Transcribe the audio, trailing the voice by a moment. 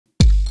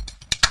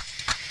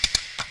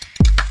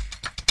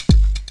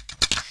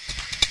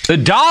The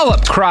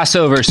Dollop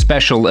crossover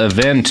special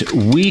event,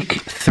 week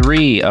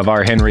 3 of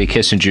our Henry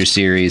Kissinger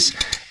series,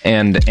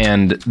 and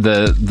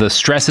the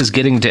stress is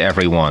getting to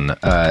everyone.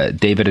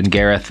 David and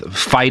Gareth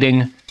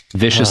fighting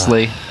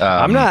viciously.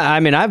 I'm not.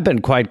 I mean, I've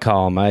been quite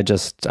calm. I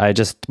just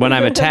when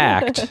I'm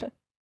attacked.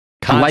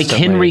 Like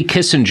Henry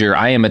Kissinger,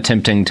 I am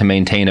attempting to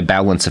maintain a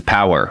balance of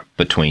power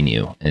between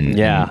you and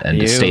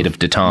the state of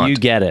detente. You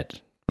get it.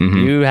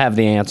 You have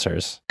the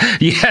answers.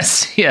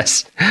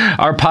 Yes.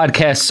 Our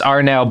podcasts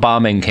are now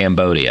bombing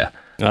Cambodia.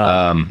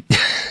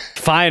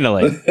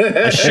 Finally,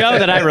 a show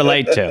that I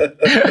relate to.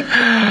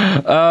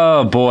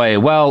 Oh boy!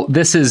 Well,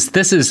 this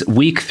is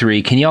week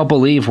 3. Can y'all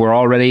believe we're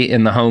already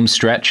in the home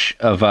stretch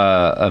of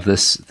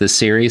this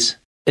series?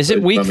 Is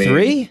it week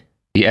 3?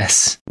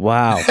 Yes.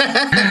 Wow.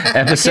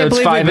 Episodes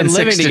 5 and 6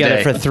 living together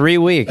today. for 3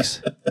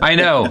 weeks. I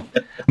know.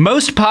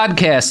 Most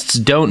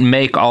podcasts don't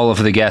make all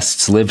of the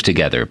guests live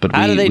together, but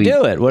how do they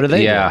do it? What do they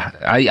do? Yeah,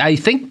 I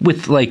think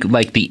with like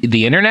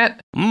the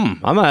internet.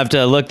 I'm gonna have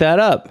to look that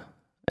up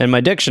in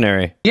my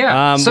dictionary.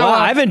 Yeah. So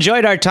I've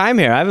enjoyed our time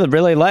here. I've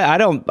really I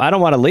don't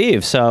want to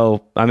leave.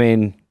 So I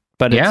mean,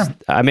 but it's,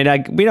 I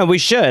mean, we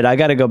should. I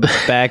got to go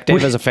back.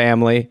 Dave has a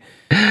family.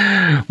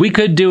 We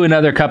could do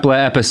another couple of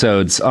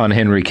episodes on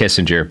Henry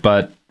Kissinger,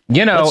 but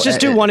let's just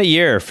do one a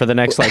year for the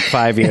next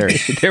 5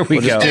 years. There we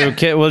go.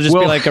 We'll just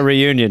be like a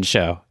reunion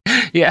show.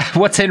 Yeah.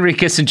 What's Henry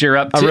Kissinger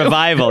up to? A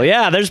revival.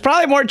 Yeah. There's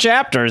probably more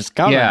chapters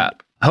coming. Yeah.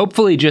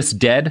 Hopefully just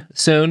dead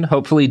soon.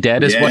 Hopefully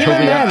dead is what he'll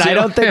be up to.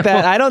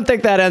 I don't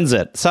think that ends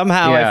it.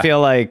 Somehow I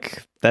feel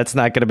like that's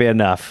not going to be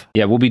enough.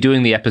 Yeah, we'll be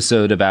doing the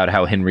episode about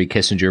how Henry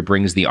Kissinger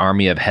brings the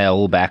army of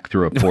hell back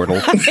through a portal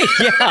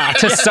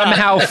to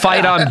somehow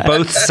fight on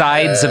both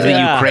sides of the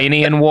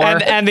Ukrainian war.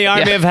 And the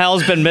army of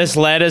hell's been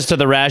misled as to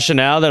the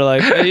rationale. They're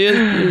like,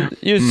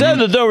 you said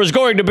that there was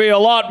going to be a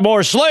lot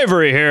more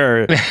slavery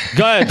here.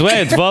 Guys,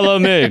 wait, follow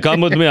me. Come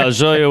with me. I'll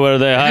show you where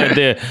they hide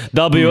the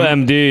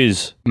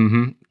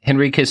WMDs.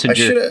 Henry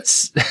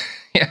Kissinger.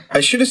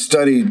 I should have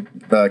studied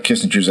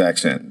Kissinger's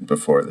accent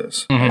before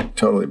this. I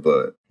totally blew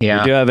it.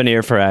 Yeah. You do have an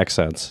ear for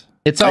accents.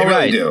 It's all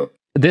right. Really do.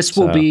 This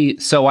will be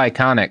so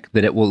iconic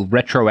that it will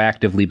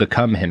retroactively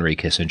become Henry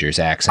Kissinger's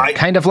accent.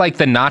 Kind of like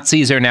the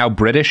Nazis are now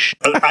British.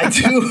 I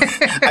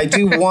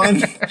do one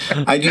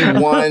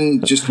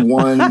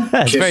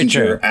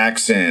Kissinger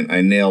accent.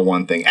 I nail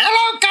one thing.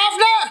 Hello,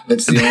 governor!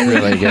 That's the only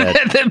really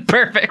good.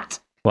 Perfect.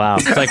 Wow.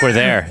 It's like we're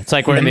there. It's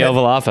like we're in the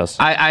Oval Office.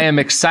 I am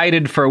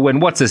excited for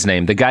what's his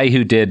name? The guy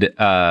who did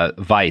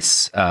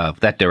Vice,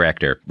 that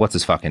director. What's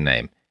his fucking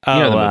name? You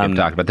know the movie I'm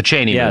talking about, the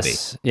Cheney movie.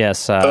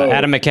 Yes,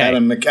 Adam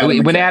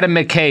McKay. When Adam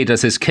McKay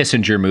does his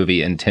Kissinger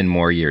movie in 10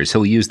 more years,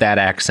 he'll use that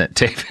accent,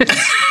 David.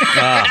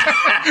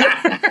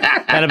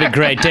 That'll be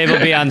great. Dave will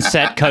be on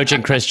set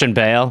coaching Christian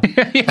Bale.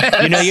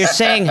 Yes. You're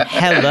saying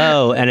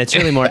hello, and it's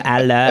really more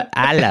aloe.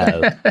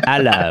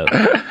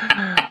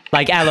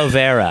 Like aloe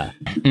vera.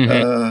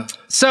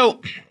 So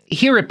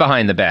here at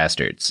Behind the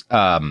Bastards,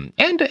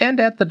 and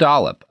at the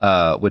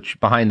Dollop, which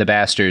Behind the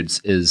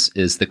Bastards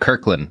is the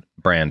Kirkland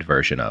brand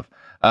version of,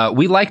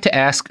 we like to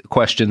ask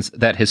questions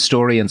that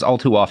historians all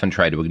too often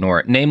try to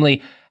ignore,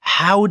 namely,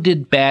 how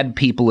did bad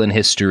people in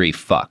history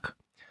fuck?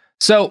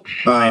 So,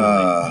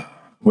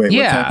 what's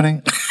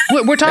happening?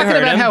 We're talking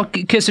about how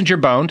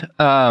Kissinger boned.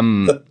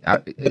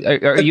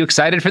 Are you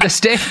excited for this,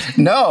 Dave?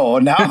 No,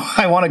 now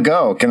I want to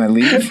go. Can I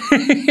leave?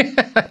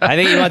 I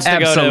think he wants to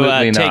go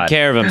to take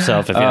care of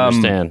himself, if you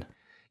understand.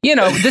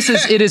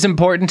 It is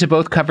important to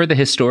both cover the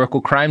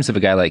historical crimes of a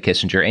guy like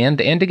Kissinger and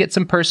to get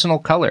some personal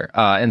color.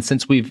 And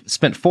since we've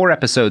spent 4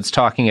 episodes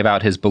talking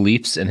about his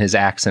beliefs and his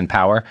acts and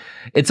power,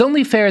 it's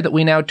only fair that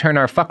we now turn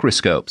our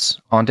fuckroscopes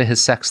onto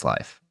his sex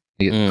life.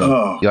 You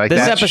like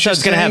this that?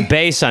 episode's going to have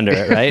bass under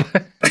it, right?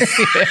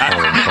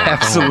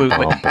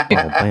 Absolutely.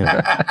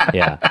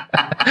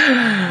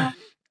 Yeah.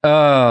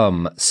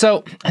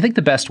 So I think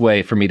the best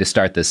way for me to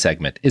start this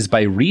segment is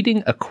by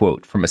reading a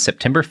quote from a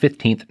September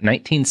 15th,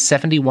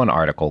 1971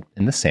 article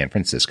in the San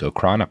Francisco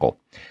Chronicle.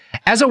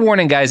 As a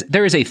warning, guys,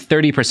 there is a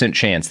 30%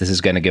 chance this is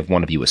going to give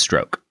one of you a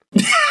stroke.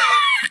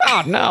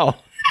 Oh, no.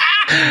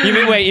 You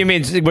mean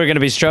we're going to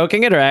be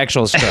stroking it or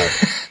actual stroke?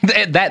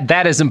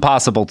 That is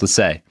impossible to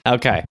say.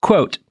 Okay.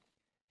 Quote,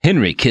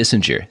 Henry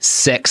Kissinger,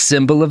 sex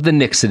symbol of the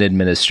Nixon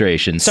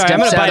administration. Sorry, I'm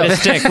going to bite a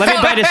stick. Let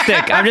me bite a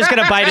stick. I'm just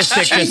going to bite a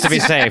stick just to be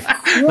safe.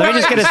 I'm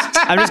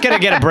just going to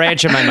get a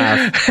branch in my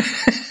mouth.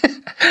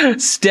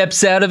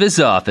 Steps out of his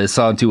office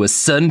onto a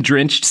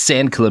sun-drenched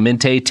San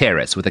Clemente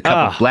terrace with a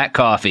cup of black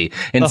coffee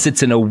and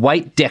sits in a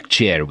white deck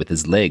chair with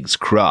his legs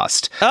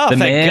crossed. The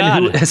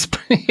man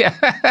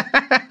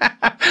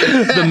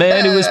The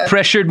man who has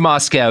pressured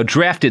Moscow,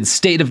 drafted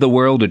State of the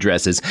World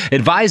addresses,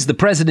 advised the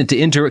president to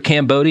enter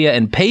Cambodia,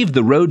 and paved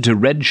the road to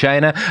Red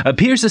China,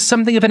 appears as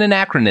something of an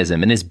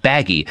anachronism in his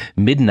baggy,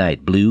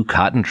 midnight blue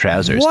cotton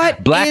trousers,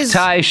 black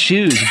tie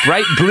shoes,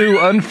 bright blue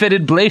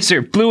unfitted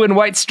blazer, blue and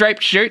white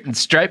striped shirt, and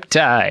striped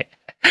tie.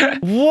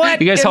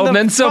 What? You guys holding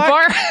in so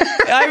far?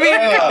 I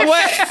mean,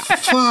 what?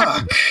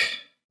 Fuck.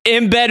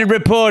 Embedded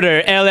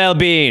reporter, LL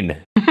Bean.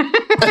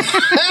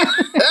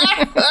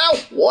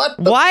 What?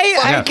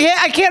 Why?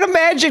 I can't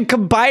imagine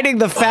combining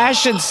the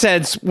fashion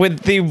sense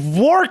with the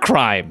war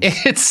crimes.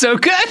 It's so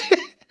good.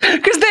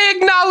 Because they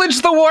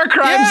acknowledge the war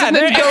crimes and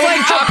then go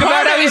and talk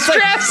about how he's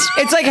stressed.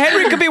 It's like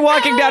Henry could be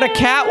walking down a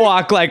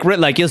catwalk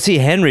like you'll see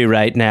Henry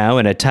right now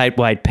in a tight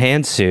white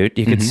pantsuit.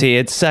 You can see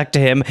it stuck to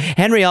him.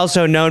 Henry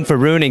also known for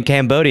ruining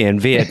Cambodia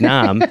and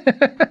Vietnam.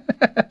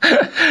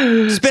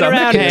 Spin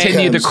around,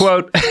 continue the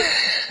quote.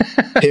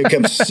 Here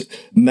comes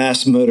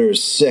mass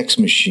murderer's sex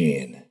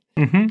machine.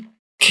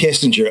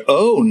 Kissinger,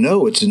 oh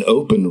no, it's an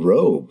open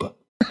robe.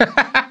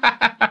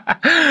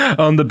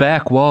 On the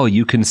back wall,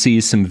 you can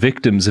see some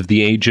victims of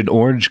the Agent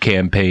Orange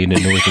campaign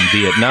in northern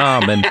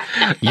Vietnam. And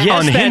yes,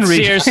 on Henry,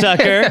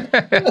 seersucker.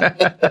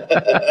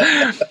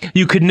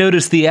 You could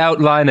notice the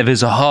outline of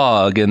his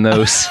hog in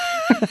those.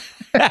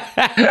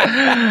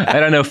 I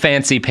don't know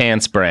fancy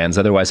pants brands.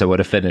 Otherwise, I would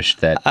have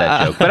finished that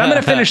joke. But I'm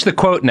going to finish the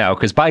quote now,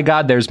 because by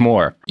God, there's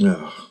more.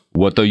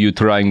 What are you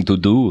trying to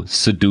do?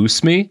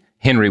 Seduce me?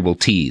 Henry will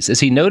tease as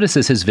he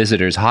notices his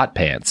visitor's hot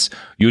pants.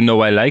 You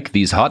know I like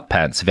these hot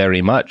pants very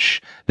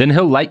much. Then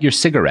he'll light your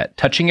cigarette,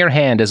 touching your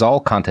hand as all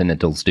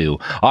continentals do,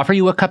 offer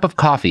you a cup of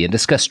coffee, and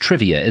discuss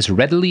trivia as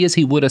readily as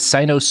he would a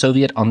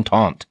Sino-Soviet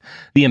entente.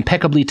 The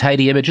impeccably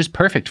tidy image is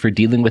perfect for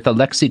dealing with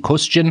Alexei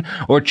Kostyin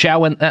or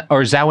Zhao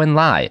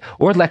Enlai,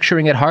 or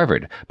lecturing at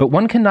Harvard, but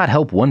one cannot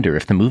help wonder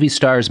if the movie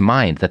star's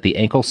mind that the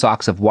ankle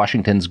socks of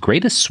Washington's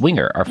greatest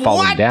swinger are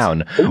falling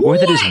down, or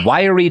that his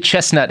wiry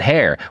chestnut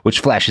hair, which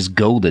flashes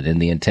golden in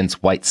the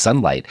intense white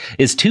sunlight,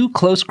 is too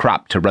close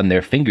cropped to run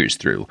their fingers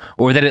through,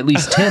 or that at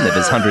least 10 of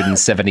his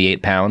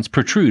 178 pounds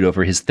protrude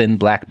over his thin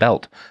black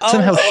belt,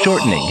 somehow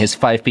shortening his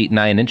 5 feet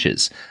 9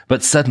 inches.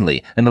 But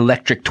suddenly, an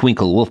electric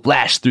twinkle will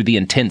flash through the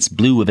intense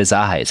blue of his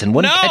eyes, and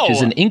one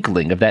catches an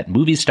inkling of that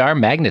movie star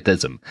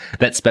magnetism,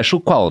 that special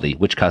quality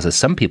which causes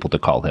some people to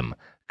call him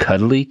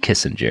Cuddly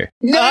Kissinger.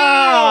 No!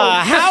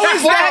 How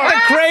is that the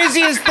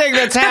craziest thing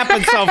that's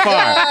happened so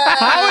far?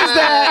 How is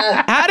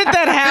that? How did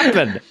that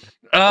happen?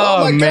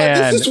 Oh my man.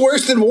 God, this is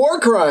worse than war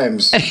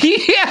crimes.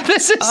 Yeah,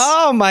 this is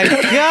Oh my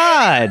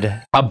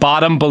God. a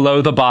bottom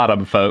below the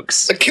bottom,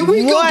 folks. Can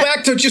we go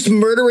back to just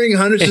murdering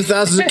hundreds of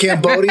thousands of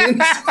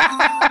Cambodians?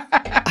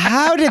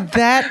 How did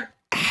that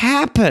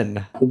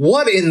happen?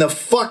 What in the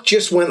fuck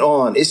just went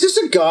on? Is this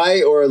a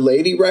guy or a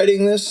lady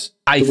writing this?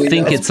 I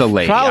think it's a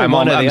lady. Probably I'm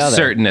one or the other.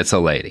 certain it's a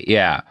lady.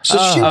 Yeah. So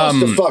she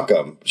wants to fuck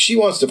him. She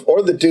wants to,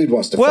 or the dude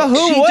wants to Well, fuck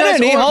him. who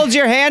wouldn't? He holds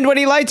your hand when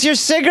he lights your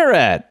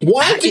cigarette.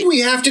 Why did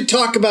we have to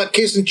talk about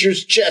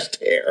Kissinger's chest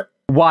hair?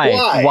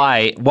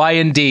 Why? Why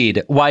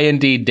indeed? Why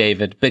indeed,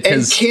 David?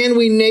 Because And can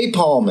we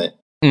napalm it?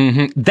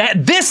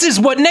 this is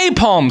what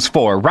napalm's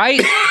for,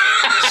 right?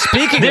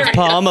 Speaking of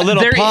palm, a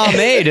little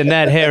pomade in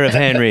that hair of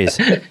Henry's.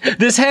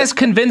 This has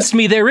convinced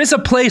me there is a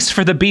place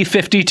for the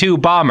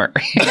B-52 bomber.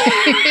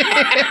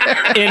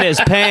 In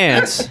his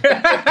pants.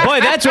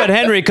 Boy, that's what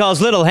Henry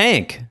calls Little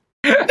Hank.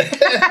 What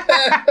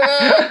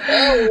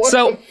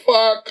the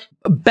fuck?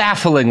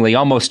 Bafflingly,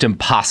 almost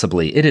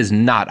impossibly, it is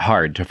not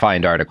hard to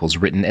find articles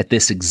written at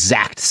this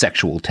exact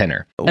sexual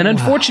tenor. And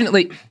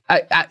unfortunately,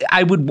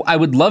 I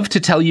would love to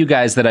tell you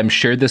guys that I'm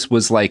sure this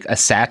was like a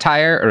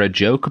satire or a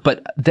joke,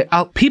 but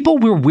people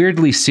were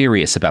weirdly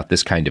serious about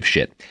this kind of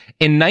shit.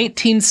 In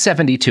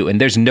 1972,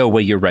 and there's no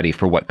way you're ready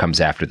for what comes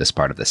after this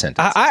part of the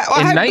sentence.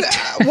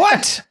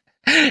 What?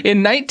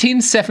 In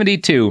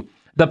 1972,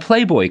 the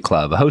Playboy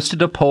Club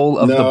hosted a poll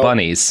of the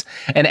bunnies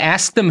and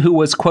asked them who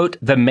was, quote,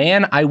 the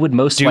man I would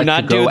most like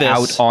to go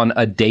out on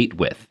a date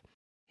with.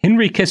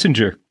 Henry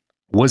Kissinger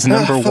was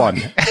number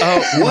one.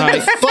 Oh, What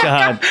the fuck?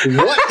 God.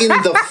 What in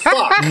the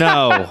fuck?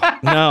 No.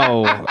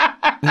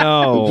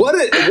 What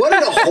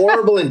a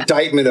horrible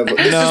indictment of...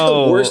 This is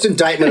the worst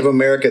indictment of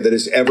America that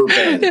has ever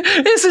been.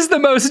 This is the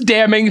most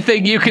damning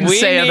thing you can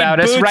say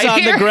about us right on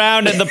here. The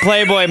ground in the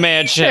Playboy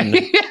Mansion.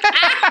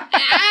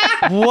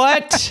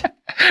 What?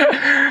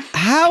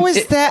 How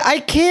is that? I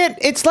can't.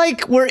 It's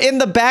like we're in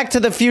the Back to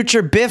the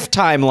Future Biff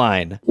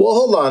timeline. Well,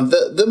 hold on.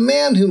 The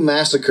man who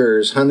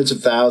massacres hundreds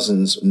of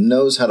thousands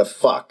knows how to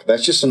fuck.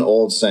 That's just an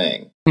old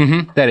saying.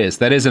 Mm-hmm. That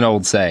is an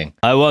old saying.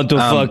 I want to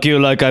fuck you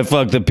like I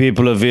fuck the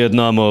people of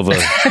Vietnam over.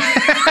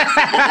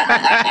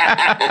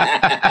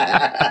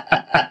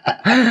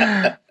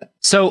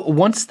 So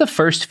once the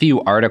first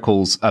few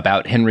articles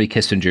about Henry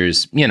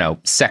Kissinger's,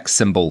 sex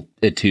symbol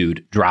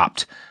etude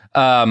dropped,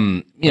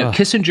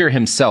 Kissinger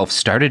himself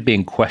started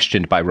being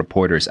questioned by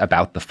reporters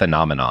about the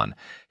phenomenon.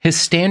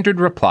 His standard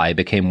reply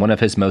became one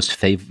of his most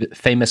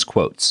famous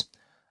quotes.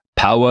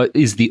 Power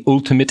is the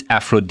ultimate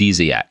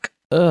aphrodisiac.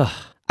 Ugh.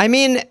 I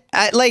mean,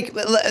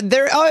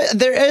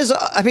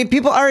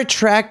 people are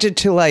attracted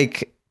to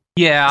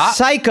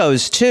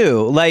psychos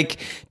too. Like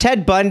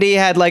Ted Bundy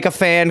had like a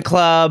fan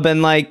club,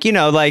 and I've been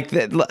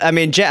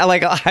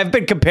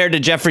compared to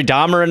Jeffrey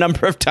Dahmer a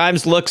number of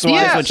times, looks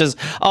wise, which has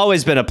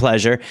always been a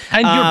pleasure.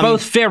 And you're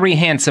both very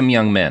handsome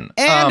young men.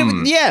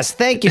 And yes,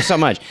 thank you so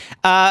much.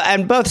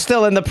 And both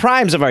still in the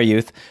primes of our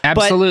youth.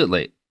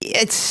 Absolutely.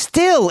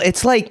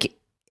 But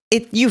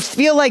you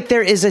feel like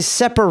there is a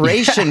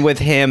separation with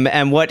him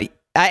and what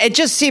It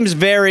just seems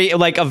very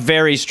like a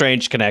very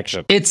strange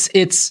connection.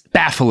 It's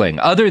baffling.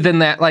 Other than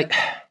that, like,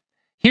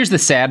 here's the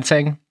sad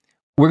thing.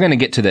 We're going to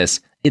get to this.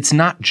 It's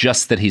not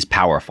just that he's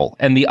powerful.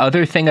 And the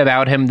other thing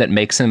about him that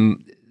makes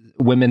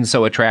women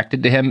so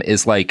attracted to him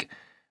is like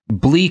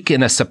bleak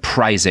in a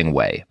surprising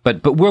way.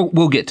 But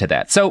we'll get to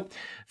that. So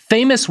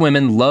famous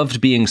women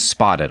loved being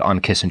spotted on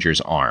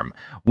Kissinger's arm.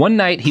 One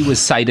night he was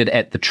sighted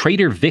at the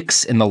Trader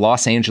Vic's in the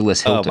Los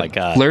Angeles Hilton,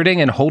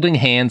 flirting and holding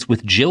hands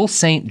with Jill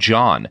St.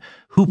 John,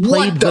 who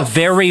played the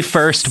very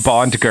first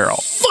Bond girl.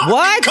 Fuck,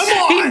 what? Come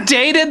on! He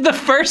dated the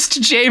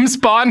first James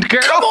Bond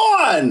girl. Come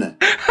on!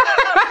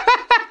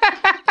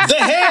 The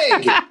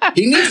Hague!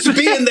 He needs to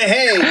be in The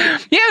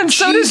Hague. Yeah, and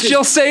so does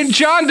Jill St.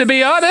 John, to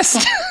be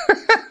honest.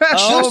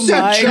 Jill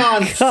St.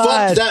 John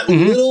fucked that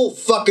little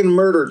fucking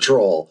murder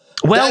troll.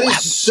 Well, that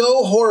is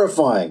so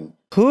horrifying.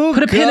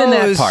 Put a pin in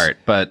that part,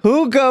 but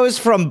who goes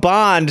from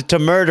Bond to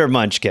Murder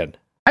Munchkin?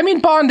 I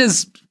mean, Bond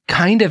is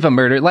kind of a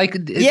murder, like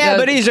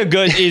but he's a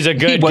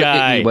good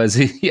guy. He was.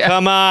 Yeah.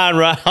 Come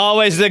on,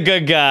 always the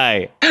good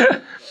guy.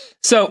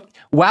 So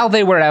while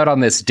they were out on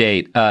this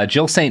date,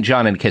 Jill St.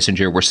 John and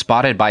Kissinger were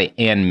spotted by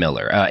Ann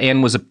Miller.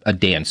 Ann was a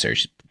dancer.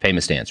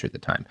 Famous dancer at the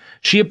time.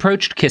 She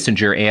approached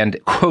Kissinger and,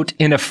 quote,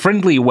 in a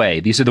friendly way,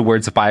 these are the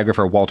words of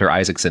biographer Walter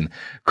Isaacson,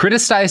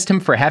 criticized him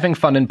for having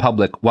fun in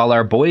public while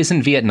our boys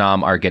in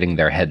Vietnam are getting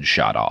their heads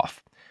shot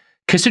off.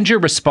 Kissinger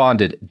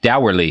responded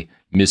dourly,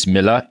 Miss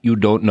Miller, you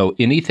don't know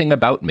anything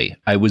about me.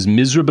 I was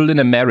miserable in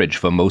a marriage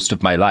for most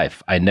of my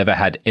life. I never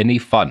had any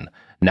fun.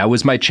 Now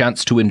is my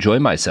chance to enjoy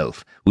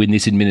myself. When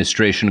this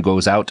administration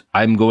goes out,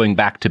 I'm going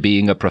back to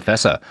being a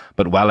professor.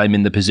 But while I'm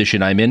in the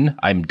position I'm in,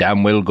 I'm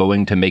damn well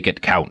going to make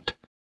it count.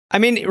 I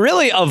mean,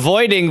 really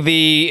avoiding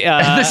the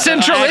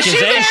central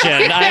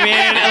accusation. I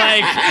mean,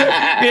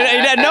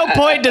 like, at no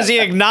point does he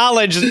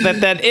acknowledge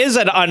that is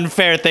an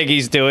unfair thing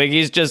he's doing.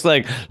 He's just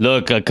like,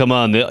 look, come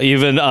on,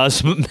 even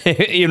us,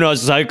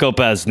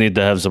 psychopaths need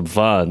to have some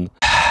fun.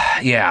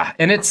 Yeah,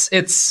 and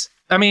it's.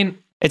 I mean,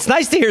 it's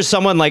nice to hear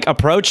someone like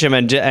approach him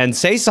and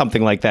say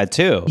something like that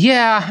too.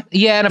 Yeah,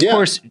 and of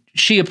course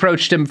she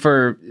approached him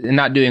for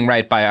not doing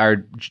right by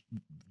our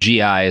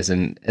GIs,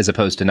 and as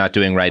opposed to not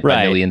doing right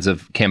by millions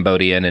of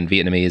Cambodian and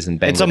Vietnamese and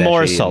Bangladeshi.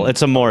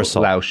 It's a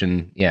morsel.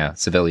 Laotian,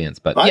 civilians.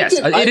 But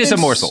it is a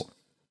morsel.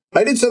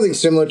 I did something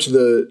similar to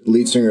the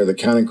lead singer of the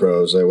Counting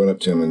Crows. I went up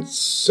to him and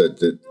said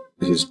that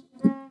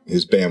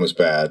his band was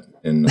bad,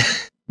 and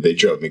they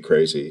drove me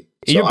crazy.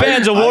 So your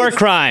band's a war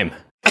crime.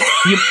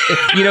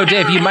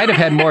 Dave, you might have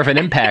had more of an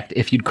impact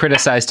if you'd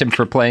criticized him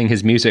for playing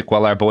his music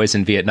while our boys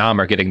in Vietnam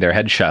are getting their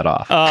heads shot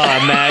off.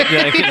 Oh, man.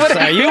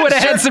 You would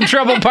have had some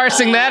trouble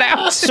parsing that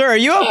out. Sir, are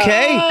you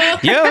okay?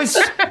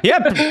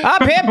 Yep,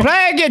 up here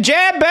playing your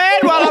jam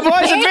band while our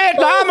boys in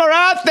Vietnam are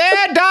out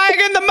there dying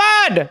in the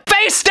mud.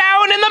 Face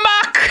down in the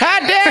muck. How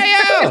dare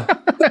you?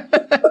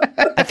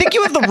 I think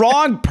you have the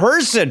wrong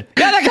person.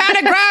 You're the kind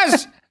of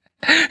gross.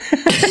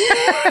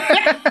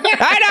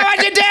 I know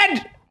what you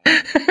did.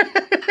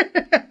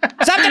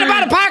 Something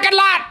about a parking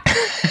lot.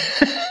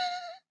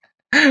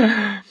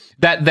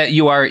 That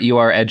you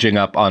are edging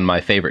up on my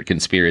favorite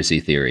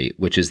conspiracy theory,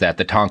 which is that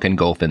the Tonkin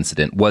Gulf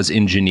incident was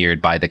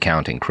engineered by the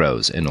Counting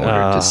Crows in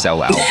order to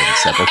sell albums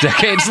several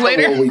decades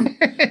later. Well,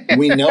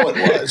 we know it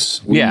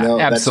was. We know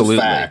absolutely.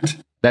 That's a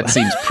fact. That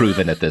seems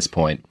proven at this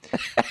point.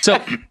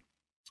 So,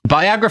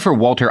 biographer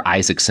Walter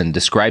Isaacson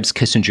describes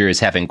Kissinger as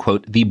having,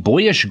 quote, the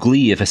boyish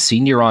glee of a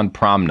senior on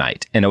prom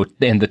night and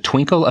the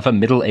twinkle of a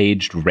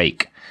middle-aged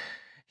rake.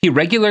 He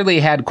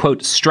regularly had,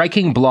 quote,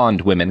 striking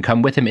blonde women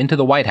come with him into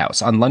the White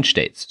House on lunch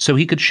dates so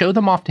he could show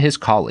them off to his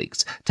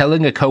colleagues,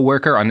 telling a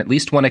coworker on at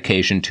least one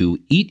occasion to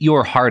eat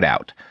your heart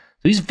out.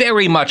 So he's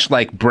very much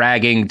like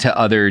bragging to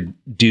other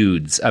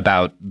dudes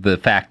about the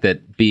fact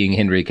that being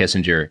Henry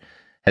Kissinger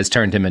has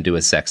turned him into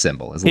a sex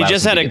symbol. He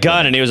just had a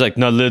gun and he was like,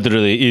 no,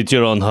 literally, eat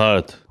your own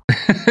heart.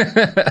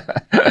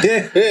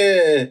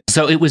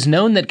 So it was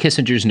known that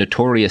Kissinger's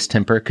notorious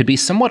temper could be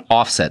somewhat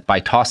offset by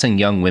tossing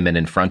young women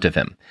in front of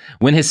him.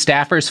 When his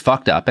staffers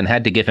fucked up and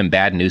had to give him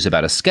bad news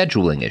about a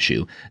scheduling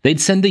issue, they'd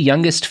send the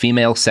youngest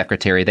female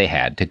secretary they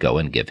had to go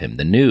and give him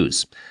the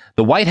news.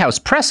 The White House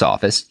press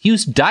office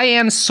used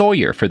Diane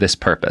Sawyer for this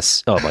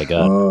purpose. Oh, my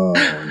God. Oh,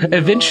 no.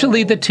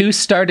 Eventually, the two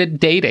started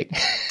dating.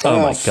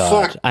 Oh, my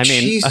God. Fuck. I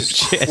mean,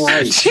 Jesus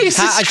Christ.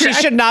 She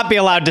should not be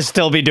allowed to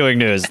still be doing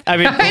news. I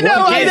mean, I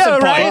know,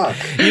 right?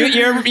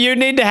 You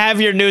need to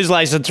have your news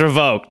license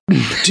revoked.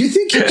 Do you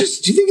think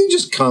he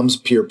just comes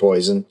pure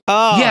poison?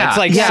 Oh, yeah, it's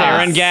like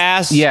sarin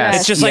gas. Yes.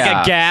 It's just like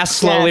a gas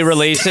slowly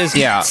releases.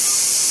 Yeah.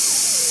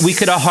 We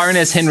could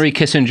harness Henry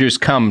Kissinger's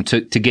cum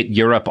to get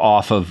Europe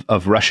off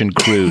of Russian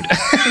crude.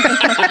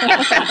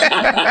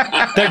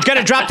 They're going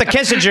to drop the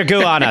Kissinger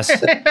goo on us.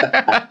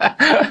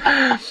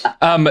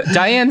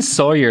 Diane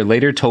Sawyer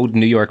later told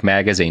New York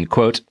Magazine,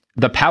 quote,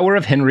 the power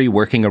of Henry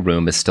working a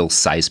room is still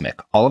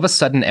seismic. All of a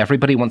sudden,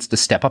 everybody wants to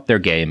step up their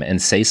game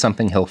and say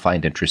something he'll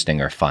find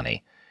interesting or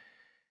funny.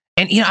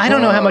 And, I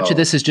don't know how much of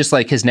this is just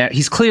like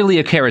he's clearly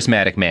a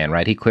charismatic man,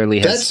 right? He clearly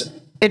has...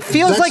 It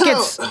feels like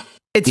it's...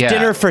 it's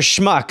dinner for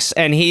schmucks,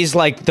 and he's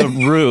like the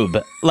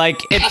rube. Like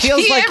it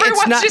feels like everyone's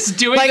it's not just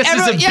doing like this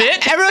as a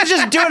bit. Everyone's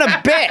just doing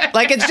a bit.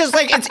 Like it's just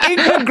like it's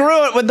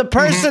incongruent with the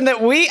person that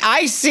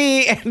I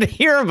see and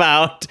hear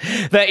about.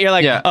 That you're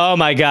like, oh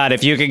my god,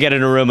 if you could get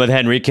in a room with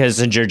Henry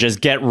Kissinger,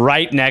 just get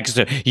right next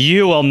to him.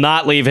 You will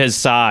not leave his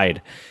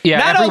side. Yeah,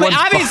 not only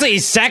obviously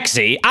he's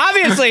sexy.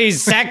 Obviously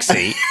he's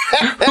sexy.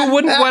 Who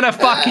wouldn't want to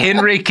fuck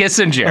Henry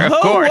Kissinger? Of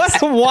course,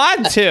 who wouldn't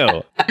want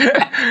to.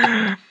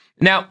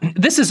 Now,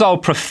 this is all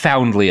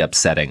profoundly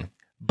upsetting,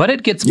 but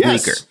it gets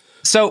bleaker.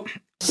 So,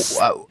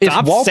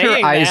 if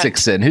Walter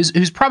Isaacson,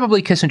 who's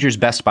probably Kissinger's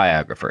best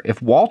biographer, if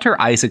Walter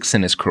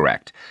Isaacson is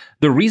correct,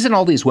 the reason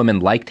all these women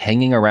liked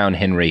hanging around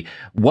Henry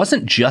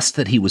wasn't just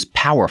that he was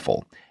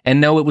powerful. And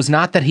no, it was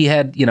not that he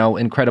had,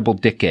 incredible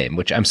dick game,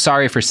 which I'm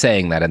sorry for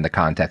saying that in the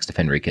context of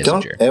Henry Kissinger.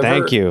 Don't ever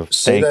Thank you.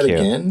 Say that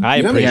again. I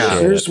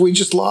appreciate it. We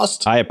just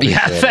lost. I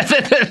appreciate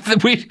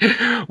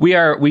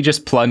it. We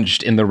just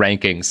plunged in the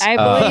rankings. I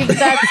believe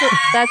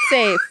that's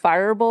a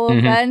fireable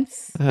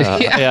offense.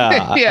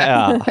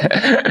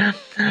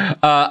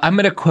 I'm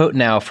going to quote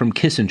now from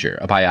Kissinger,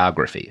 a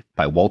biography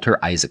by Walter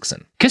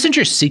Isaacson.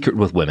 Kissinger's secret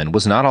with women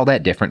was not all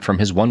that different from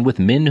his one with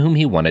men whom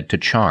he wanted to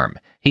charm.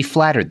 He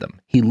flattered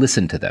them, he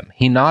listened to them,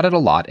 he nodded a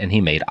lot, and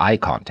he made eye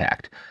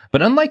contact.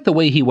 But unlike the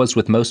way he was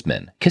with most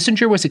men,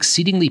 Kissinger was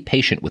exceedingly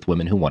patient with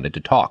women who wanted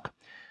to talk.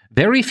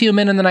 Very few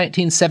men in the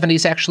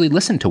 1970s actually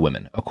listened to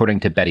women,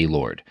 according to Betty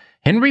Lord.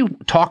 Henry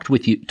talked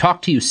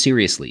to you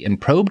seriously and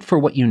probed for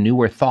what you knew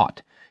or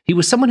thought. He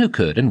was someone who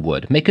could and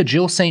would make a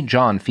Jill St.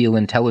 John feel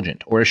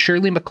intelligent or a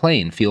Shirley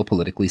MacLaine feel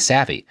politically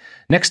savvy.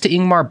 Next to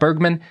Ingmar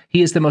Bergman,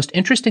 he is the most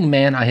interesting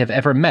man I have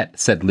ever met,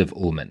 said Liv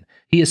Ullmann.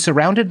 He is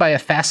surrounded by a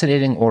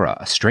fascinating aura,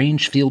 a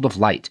strange field of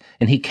light,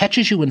 and he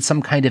catches you in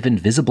some kind of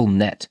invisible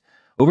net.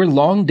 Over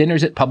long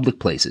dinners at public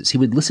places, he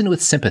would listen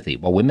with sympathy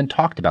while women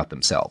talked about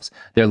themselves,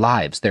 their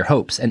lives, their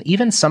hopes, and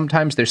even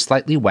sometimes their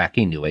slightly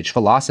wacky New Age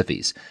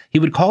philosophies. He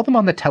would call them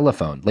on the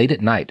telephone late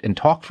at night and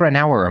talk for an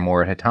hour or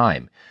more at a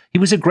time. He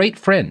was a great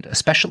friend,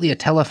 especially a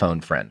telephone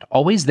friend,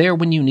 always there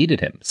when you needed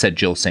him, said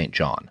Jill St.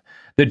 John.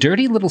 The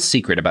dirty little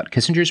secret about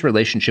Kissinger's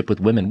relationship with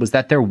women was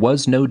that there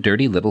was no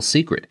dirty little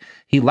secret.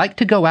 He liked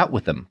to go out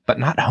with them, but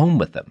not home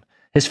with them.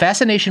 His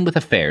fascination with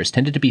affairs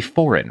tended to be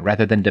foreign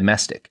rather than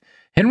domestic.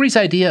 Henry's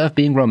idea of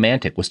being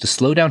romantic was to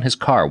slow down his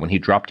car when he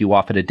dropped you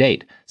off at a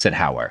date, said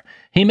Hauer.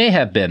 He may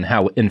have been,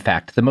 in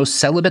fact, the most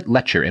celibate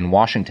lecher in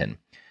Washington.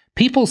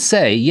 People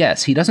say,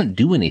 yes, he doesn't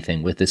do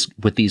anything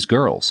with these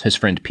girls, his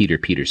friend Peter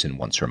Peterson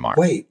once remarked.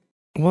 Wait.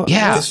 Well,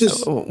 yeah.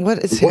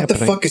 What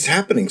the fuck is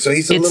happening? So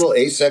he's a little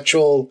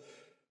asexual.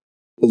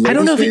 I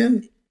don't know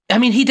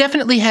if he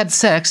definitely had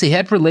sex. He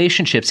had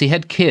relationships. He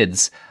had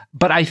kids.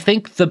 But I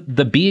think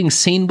the being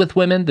seen with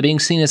women, the being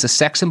seen as a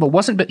sex symbol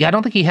but I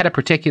don't think he had a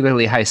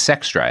particularly high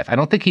sex drive. I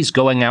don't think he's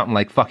going out and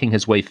like fucking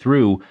his way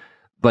through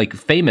like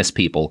famous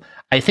people.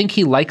 I think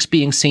he likes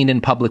being seen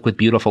in public with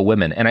beautiful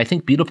women. And I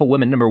think beautiful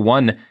women, number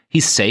one,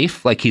 he's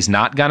safe. Like he's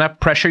not gonna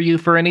pressure you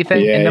for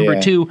anything. And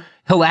number two,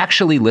 he'll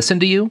actually listen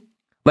to you.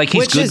 Like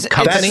he's good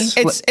company.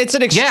 It's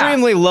an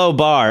extremely low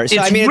bar. So,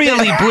 it's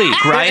really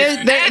bleak,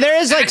 right?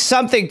 There is like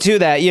something to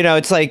that.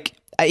 It's like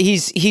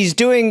he's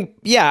doing.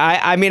 Yeah,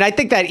 I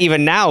think that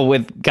even now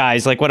with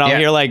guys, like when I'll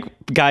hear like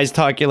guys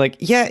talk, you're like,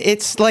 yeah,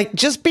 it's like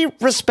just be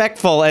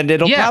respectful, and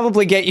it'll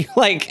probably get you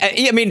like.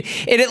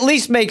 It at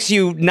least makes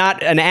you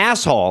not an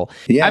asshole.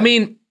 Yeah.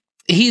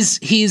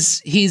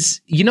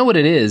 He's you know what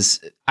it is.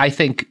 I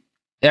think.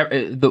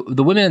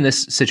 The women in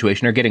this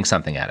situation are getting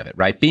something out of it,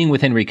 right? Being with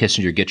Henry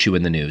Kissinger gets you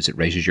in the news. It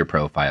raises your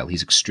profile.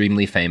 He's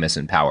extremely famous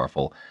and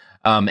powerful.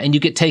 And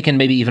you get taken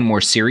maybe even more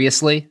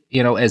seriously,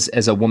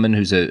 as a woman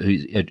who's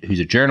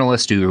a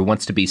journalist who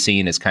wants to be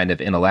seen as kind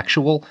of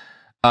intellectual.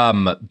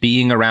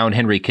 Being around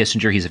Henry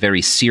Kissinger, he's a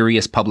very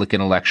serious public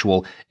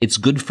intellectual. It's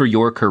good for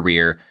your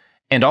career.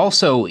 And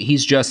also,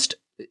 he's just,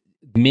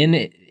 men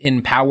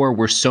in power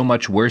were so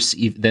much worse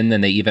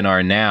than they even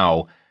are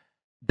now,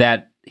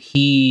 that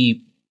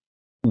he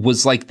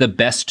was like the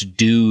best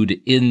dude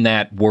in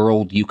that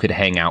world you could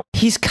hang out.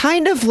 He's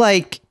kind of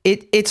like,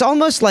 it's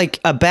almost like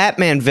a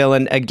Batman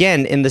villain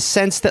again, in the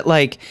sense that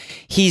like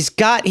he's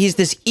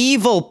this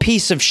evil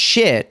piece of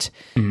shit,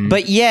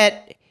 but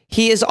yet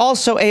he is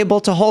also able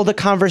to hold a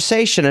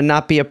conversation and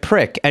not be a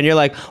prick. And you're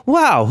like,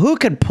 wow, who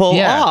could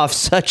pull off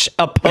such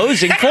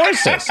opposing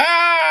forces?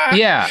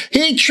 Yeah.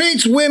 He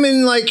treats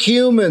women like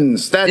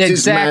humans. That's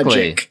his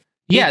magic.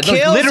 Yeah,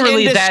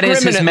 literally that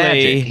is his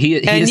magic.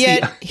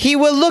 He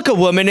will look a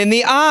woman in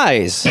the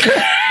eyes.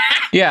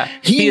 Yeah,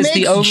 he is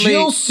the only.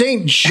 Jill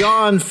St.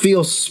 John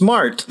feel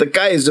smart. The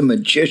guy is a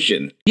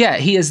magician. Yeah,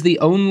 he is the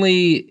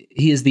only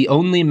is the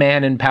only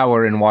man in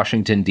power in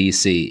Washington,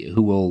 D.C.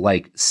 who will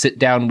like sit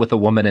down with a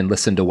woman and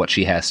listen to what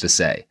she has to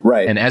say.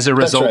 Right. And as a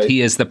result,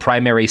 he is the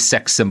primary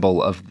sex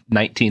symbol of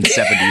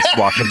 1970s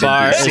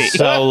Washington, D.C. Is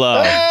so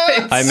low.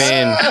 I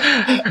mean,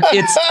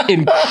 it's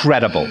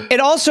incredible. It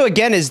also,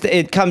 again,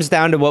 it comes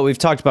down to what we've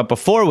talked about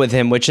before with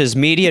him, which is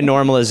media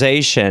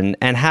normalization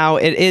and how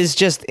it is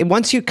just,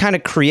 once you kind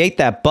of create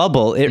that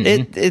bubble,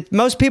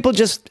 most people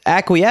just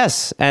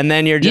acquiesce. And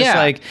then you're just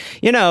like,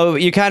 you know,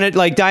 you kind of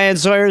like Diane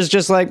Sawyer's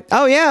just like,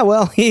 oh yeah,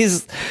 well,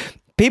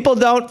 people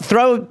don't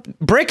throw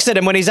bricks at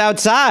him when he's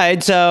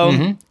outside,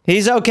 so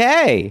he's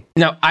okay.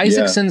 Now,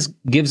 Isaacson's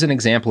gives an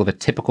example of a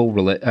typical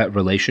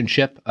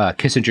relationship,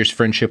 Kissinger's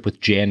friendship with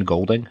Jan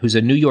Golding, who's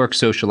a New York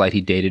socialite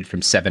he dated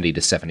from 70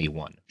 to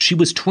 71. She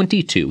was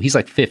 22. He's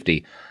like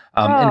 50.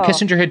 And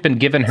Kissinger had been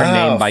given her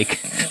name by...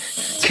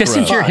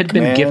 Kissinger had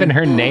been given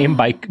her name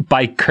by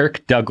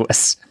Kirk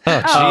Douglas.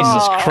 Oh,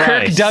 Jesus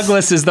Christ. Kirk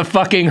Douglas is the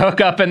fucking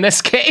hookup in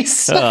this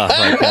case. Oh,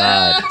 my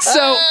God.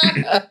 So...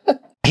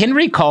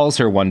 Henry calls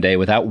her one day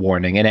without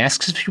warning and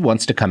asks if she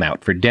wants to come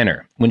out for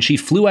dinner. When she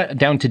flew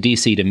down to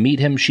D.C. to meet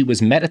him, she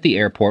was met at the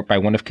airport by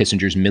one of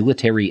Kissinger's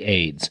military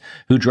aides,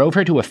 who drove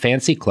her to a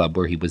fancy club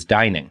where he was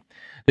dining.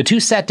 The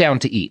two sat down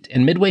to eat,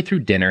 and midway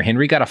through dinner,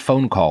 Henry got a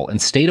phone call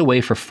and stayed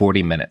away for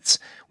 40 minutes.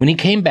 When he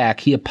came back,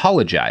 he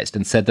apologized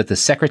and said that the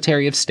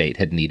Secretary of State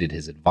had needed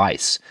his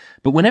advice.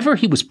 But whenever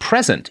he was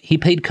present, he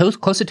paid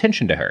close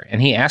attention to her,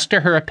 and he asked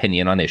her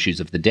opinion on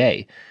issues of the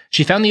day.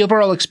 She found the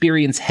overall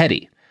experience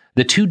heady.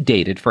 The two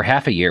dated for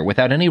half a year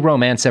without any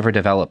romance ever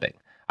developing.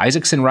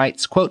 Isaacson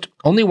writes, quote,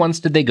 only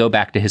once did they go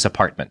back to his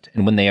apartment,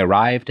 and when they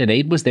arrived, an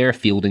aide was there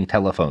fielding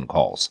telephone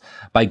calls.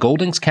 By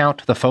Golding's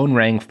count, the phone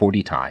rang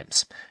 40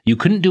 times. You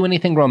couldn't do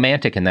anything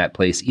romantic in that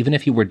place, even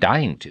if you were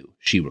dying to,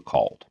 she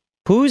recalled.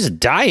 Who's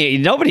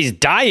dying? Nobody's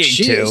dying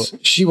to.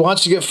 She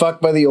wants to get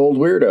fucked by the old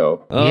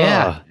weirdo. Oh.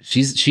 Yeah,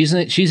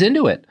 she's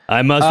into it.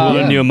 I must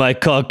warn you, my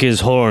cock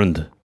is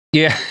horned.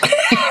 Yeah.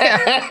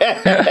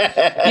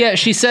 Yeah,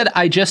 she said,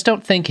 I just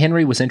don't think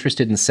Henry was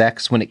interested in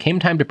sex. When it came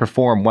time to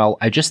perform, well,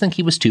 I just think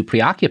he was too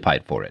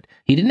preoccupied for it.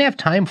 He didn't have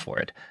time for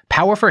it.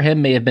 Power for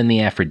him may have been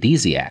the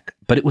aphrodisiac,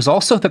 but it was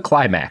also the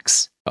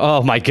climax.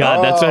 Oh, my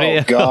God. That's what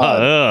he...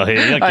 God.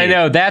 I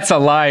know, that's a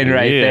line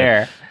right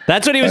there.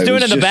 That's what he was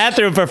doing in the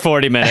bathroom for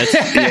 40 minutes.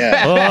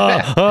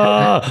 Yeah.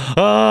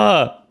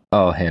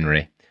 Oh,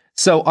 Henry.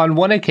 So on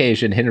one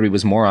occasion, Henry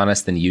was more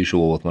honest than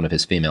usual with one of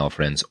his female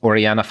friends,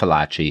 Oriana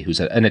Fallaci, who's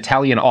an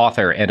Italian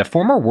author and a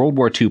former World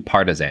War II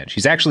partisan.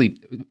 She's actually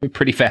a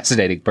pretty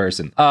fascinating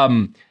person.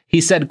 He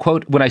said,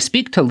 quote, when I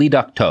speak to Lee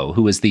Duc Tho,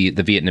 who is the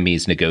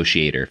Vietnamese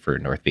negotiator for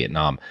North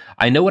Vietnam,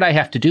 I know what I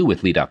have to do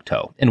with Lee Duc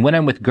Tho. And when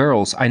I'm with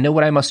girls, I know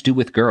what I must do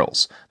with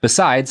girls.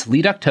 Besides,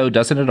 Lee Duc Tho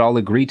doesn't at all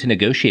agree to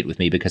negotiate with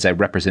me because I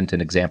represent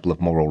an example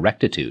of moral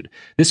rectitude.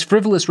 This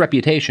frivolous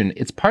reputation,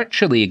 it's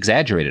partially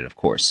exaggerated, of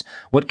course.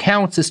 What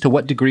counts is to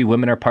what degree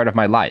women are part of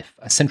my life,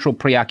 a central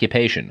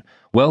preoccupation.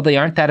 Well, they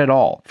aren't that at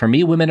all. For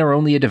me, women are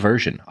only a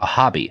diversion, a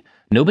hobby.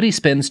 Nobody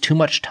spends too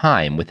much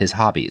time with his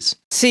hobbies.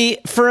 See,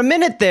 for a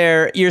minute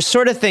there, you're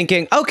sort of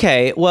thinking,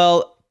 okay,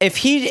 well, if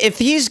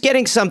he's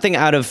getting something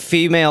out of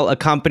female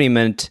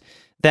accompaniment,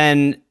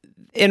 then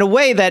in a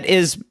way that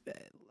is,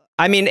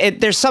 I mean,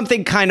 there's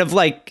something kind of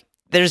like,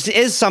 there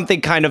is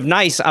something kind of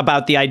nice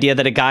about the idea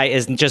that a guy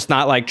is just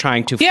not like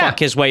trying to fuck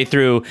his way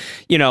through,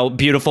 you know,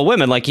 beautiful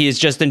women. Like he is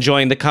just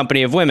enjoying the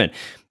company of women.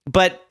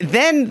 But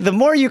then the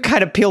more you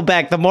kind of peel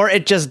back, the more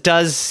it just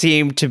does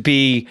seem to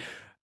be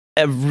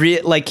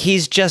like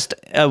he's just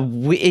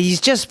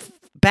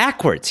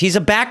backwards. He's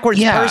a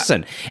backwards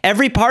person.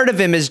 Every part of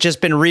him has just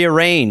been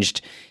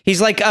rearranged.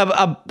 He's like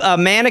a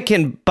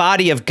mannequin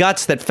body of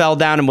guts that fell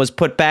down and was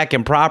put back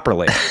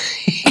improperly.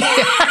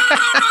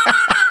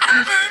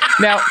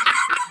 Now,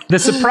 the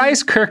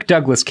surprise Kirk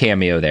Douglas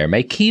cameo there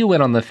may key you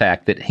in on the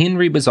fact that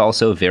Henry was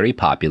also very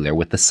popular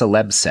with the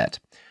celeb set.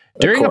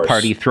 During a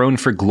party thrown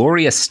for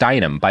Gloria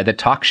Steinem by the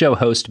talk show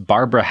host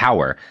Barbara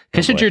Hauer,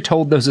 Kissinger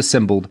told those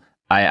assembled,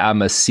 I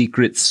am a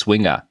secret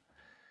swinger.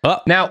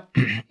 Now,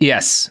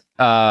 yes,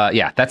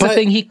 that's a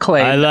thing he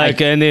claimed. I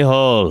like any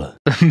hole.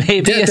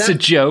 Maybe it's a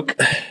joke.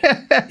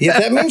 Yeah,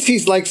 that means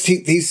he's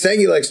saying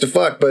he likes to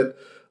fuck, but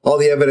all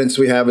the evidence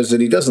we have is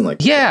that he doesn't like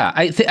to fuck.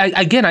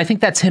 I think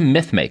that's him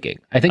myth making.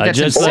 I think that's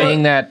him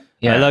saying that.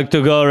 Yeah. I like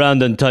to go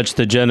around and touch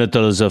the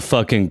genitals of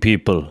fucking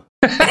people.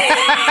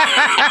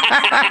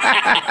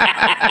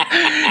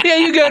 Yeah,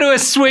 you go to a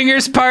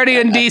swingers party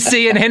in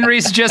D.C. and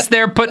Henry's just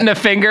there putting a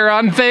finger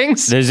on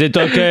things. Is it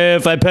okay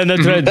if I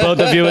penetrate both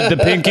of you with the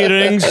pinky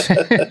rings?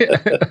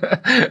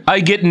 I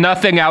get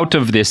nothing out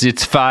of this.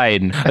 It's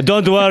fine.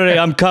 Don't worry,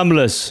 I'm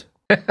cumless.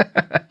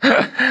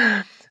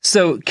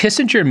 So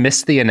Kissinger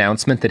missed the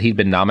announcement that he'd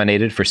been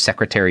nominated for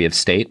Secretary of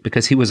State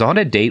because he was on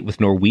a date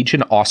with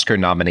Norwegian Oscar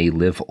nominee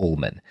Liv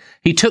Ullmann.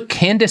 He took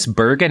Candice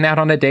Bergen out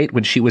on a date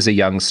when she was a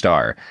young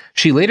star.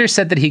 She later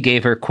said that he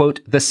gave her,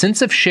 quote, the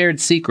sense of shared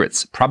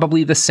secrets,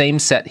 probably the same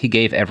set he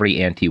gave every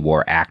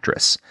anti-war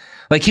actress.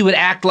 Like he would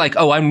act like,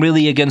 oh, I'm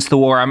really against the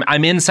war.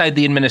 I'm inside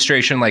the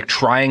administration, like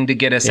trying to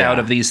get us out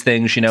of these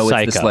things. You know,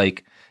 Psycho. it's this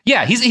like,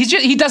 Yeah, he's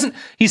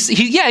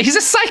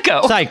a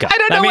psycho. Psycho. I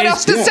don't know what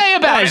else to say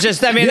about it. It's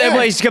just,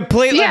 he's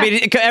completely. Yeah. I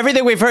mean,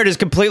 everything we've heard is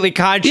completely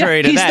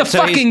contrary to he's that. the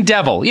fucking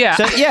devil. Yeah.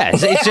 So,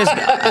 it's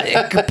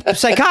just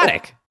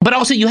psychotic. But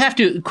also, you have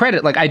to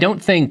credit, like, I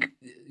don't think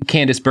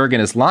Candace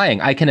Bergen is lying.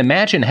 I can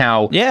imagine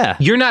how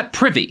you're not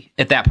privy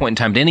at that point in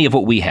time to any of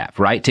what we have,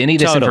 right? To any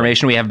of this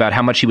information we have about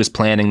how much he was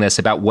planning this,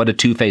 about what a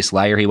two-faced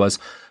liar he was.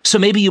 So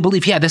maybe you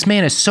believe, this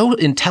man is so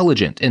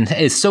intelligent and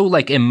is so,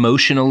 like,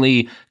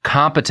 emotionally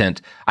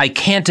competent. I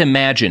can't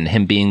imagine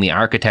him being the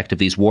architect of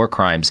these war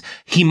crimes.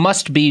 He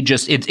must be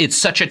just, it's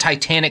such a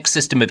titanic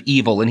system of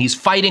evil, and he's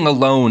fighting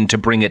alone to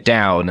bring it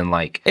down. And,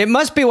 like, it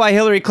must be why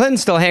Hillary Clinton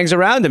still hangs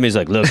around him. He's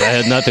like, look, I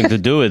had nothing to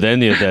do with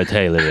any of that,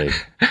 Hillary.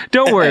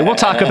 Don't worry, we'll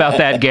talk about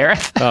that,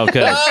 Gareth.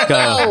 Okay.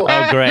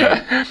 Oh, great.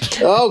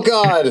 Oh,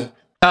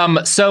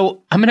 God.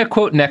 So I'm going to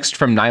quote next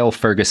from Niall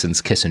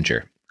Ferguson's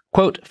Kissinger.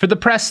 Quote, "For the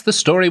press, the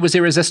story was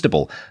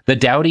irresistible. The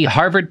dowdy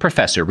Harvard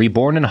professor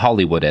reborn in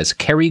Hollywood as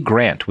Cary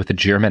Grant with a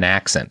German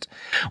accent.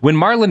 When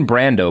Marlon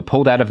Brando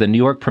pulled out of the New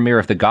York premiere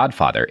of The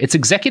Godfather, its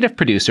executive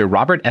producer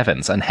Robert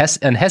Evans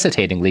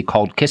unhesitatingly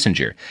called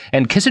Kissinger,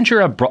 and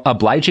Kissinger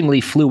obligingly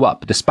flew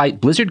up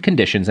despite blizzard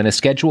conditions and a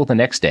schedule the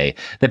next day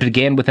that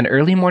began with an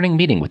early morning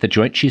meeting with the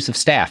Joint Chiefs of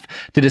Staff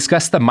to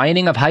discuss the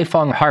mining of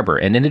Haiphong Harbor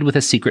and ended with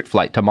a secret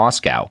flight to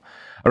Moscow.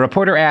 A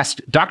reporter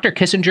asked, Dr.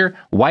 Kissinger,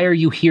 why are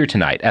you here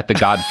tonight at the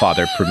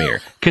Godfather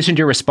premiere?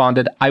 Kissinger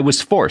responded, I was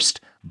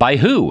forced. By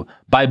who?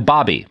 By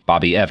Bobby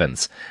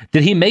Evans.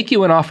 Did he make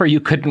you an offer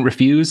you couldn't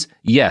refuse?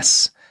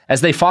 Yes.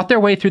 As they fought their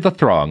way through the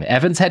throng,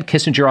 Evans had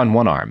Kissinger on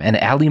one arm and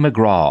Ali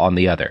McGraw on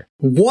the other.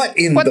 What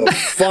the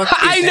fuck is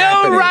I know,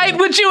 happening? Right?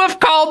 Would you have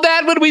called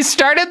that when we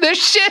started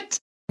this shit?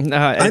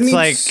 No, it's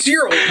like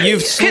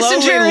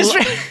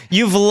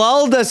you've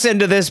lulled us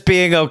into this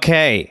being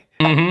okay.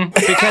 Mm-hmm.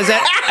 Because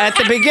at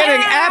the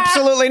beginning,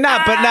 absolutely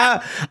not. But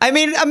now, I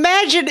mean,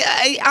 imagine,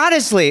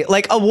 honestly,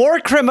 like a war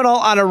criminal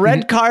on a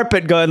red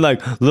carpet going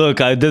like, look,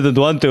 I didn't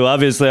want to.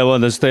 Obviously, I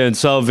want to stay in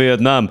South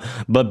Vietnam.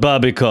 But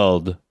Bobby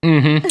called.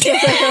 Mm-hmm.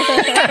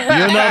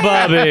 You know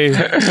Bobby.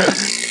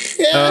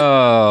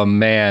 Oh,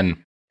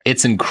 man.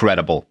 It's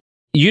incredible.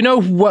 You know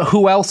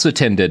who else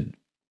attended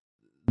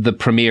the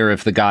premiere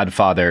of The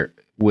Godfather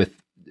with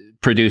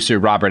producer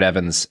Robert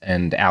Evans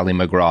and Ali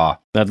McGraw?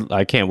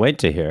 I can't wait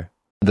to hear.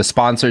 The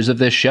sponsors of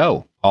this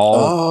show,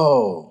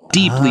 all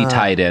deeply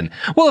tied in.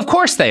 Well, of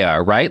course they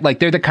are, right? Like,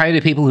 they're the kind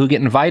of people who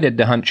get invited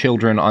to hunt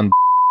children on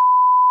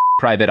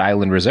private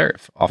island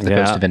reserve off the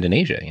coast of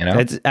Indonesia, you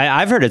know?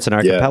 I've heard it's an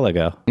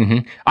archipelago. Yeah.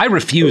 Mm-hmm. I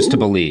refuse to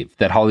believe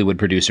that Hollywood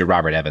producer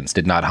Robert Evans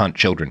did not hunt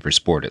children for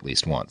sport at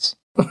least once.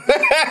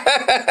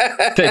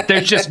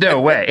 There's just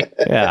no way.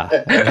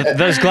 Yeah.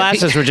 Those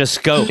glasses were just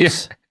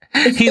scopes.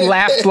 Yeah. He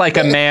laughed like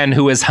a man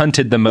who has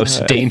hunted the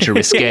most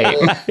dangerous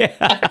game.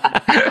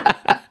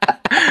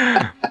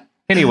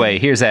 Anyway,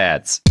 here's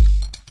ads.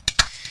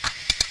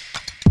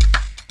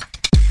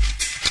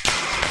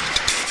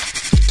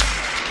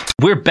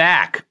 We're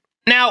back.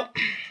 Now,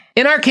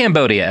 in our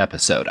Cambodia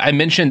episode, I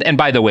mentioned, and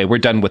by the way, we're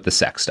done with the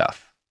sex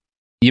stuff.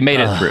 You made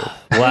it through.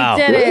 Wow.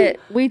 We did it.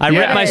 We did I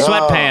ripped my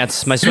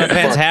sweatpants. My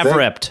sweatpants half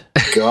ripped.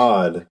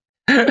 God.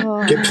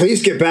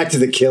 Please get back to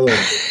the killing.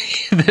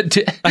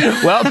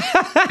 Well,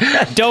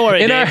 don't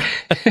worry,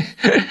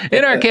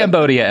 in our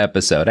Cambodia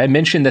episode, I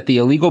mentioned that the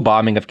illegal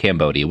bombing of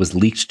Cambodia was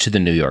leaked to the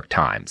New York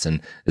Times. And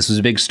this was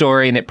a big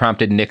story, and it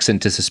prompted Nixon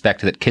to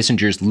suspect that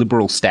Kissinger's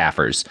liberal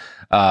staffers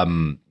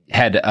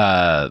had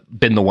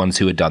been the ones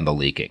who had done the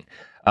leaking.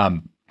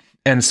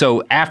 And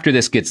so after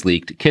this gets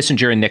leaked,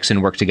 Kissinger and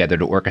Nixon worked together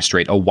to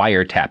orchestrate a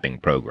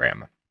wiretapping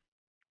program.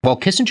 While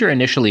Kissinger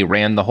initially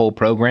ran the whole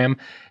program,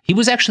 he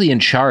was actually in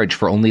charge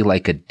for only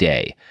like a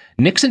day.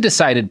 Nixon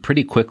decided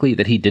pretty quickly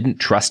that he didn't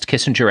trust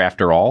Kissinger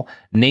after all,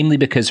 namely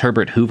because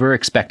Herbert Hoover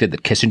expected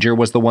that Kissinger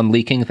was the one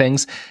leaking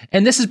things.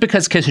 And this is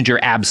because Kissinger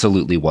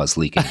absolutely was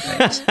leaking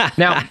things.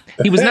 Now,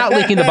 he was not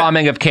leaking the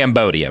bombing of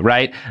Cambodia,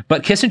 right?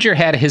 But Kissinger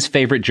had his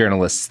favorite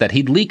journalists that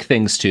he'd leak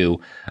things to.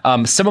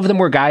 Some of them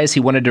were guys he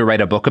wanted to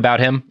write a book about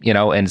him, you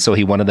know, and so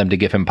he wanted them to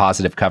give him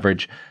positive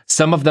coverage.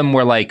 Some of them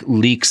were like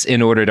leaks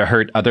in order to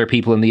hurt other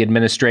people in the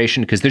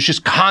administration, because there's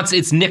just constant,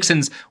 it's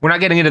Nixon's, we're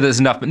not getting into this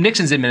enough, but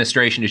Nixon's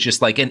administration is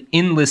just like an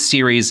endless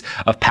series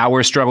of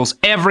power struggles.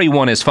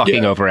 Everyone is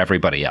fucking over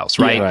everybody else,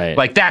 right? Yeah, right.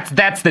 Like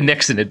that's the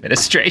Nixon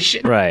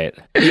administration. Right.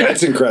 Yeah,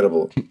 it's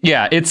incredible.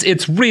 Yeah,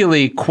 it's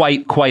really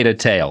quite a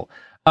tale.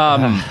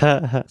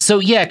 So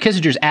yeah,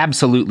 Kissinger's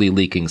absolutely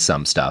leaking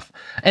some stuff.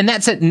 And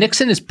that said,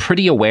 Nixon is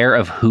pretty aware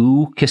of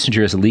who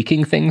Kissinger is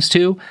leaking things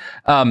to.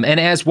 And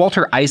as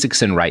Walter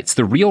Isaacson writes,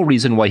 the real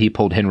reason why he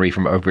pulled Henry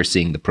from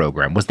overseeing the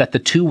program was that the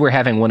two were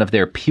having one of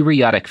their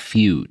periodic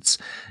feuds.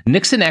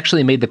 Nixon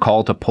actually made the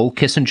call to pull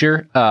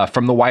Kissinger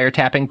from the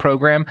wiretapping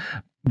program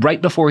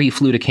right before he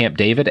flew to Camp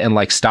David and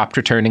like stopped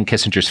returning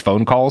Kissinger's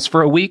phone calls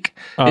for a week.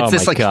 It's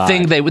this like God.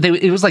 thing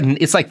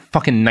it's like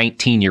fucking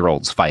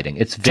 19-year-olds fighting.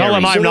 It's very Tell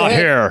him I'm not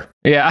here.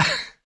 Yeah.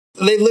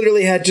 They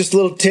literally had just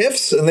little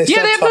tiffs, and they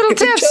Yeah, they have little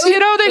tiffs. You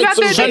know, they got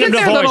their Send him to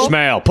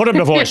voicemail. Put him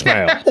to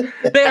voicemail.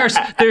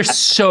 There's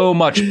so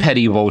much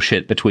petty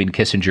bullshit between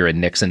Kissinger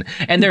and Nixon,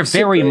 and they're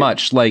very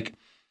much like,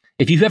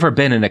 if you've ever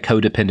been in a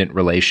codependent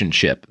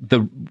relationship,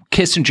 the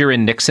Kissinger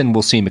and Nixon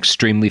will seem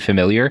extremely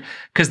familiar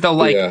because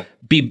they'll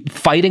be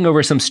fighting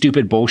over some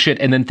stupid bullshit,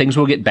 and then things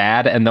will get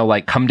bad, and they'll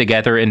like come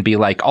together and be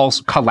like all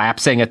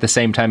collapsing at the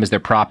same time as they're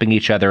propping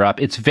each other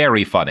up. It's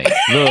very funny.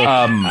 Look,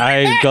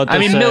 I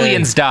mean,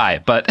 millions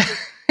die, but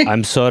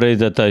I'm sorry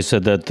that I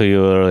said that to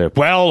you earlier.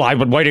 Well, I've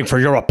been waiting for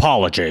your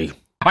apology.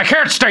 I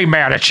can't stay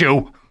mad at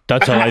you.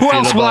 That's how I Who feel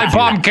else will I about you.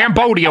 bomb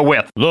Cambodia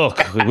with?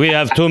 Look, we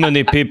have too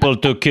many people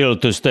to kill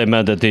to stay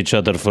mad at each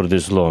other for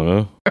this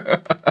long,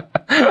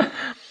 huh?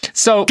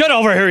 So Get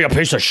over here, you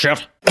piece of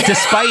shit.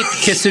 despite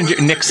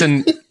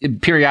Nixon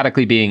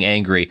periodically being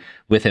angry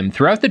with him,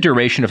 throughout the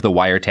duration of the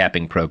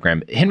wiretapping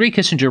program, Henry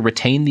Kissinger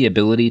retained the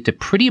ability to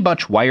pretty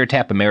much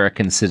wiretap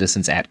American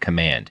citizens at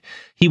command.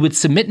 He would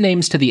submit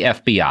names to the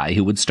FBI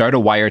who would start a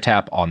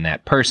wiretap on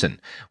that person.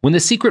 When the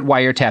secret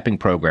wiretapping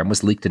program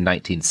was leaked in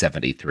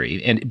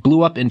 1973 and it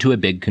blew up into a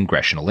big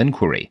congressional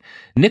inquiry,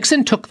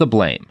 Nixon took the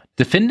blame,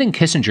 defending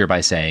Kissinger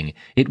by saying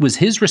it was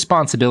his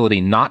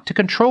responsibility not to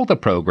control the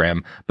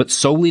program, but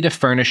solely to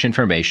furnish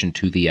information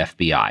to the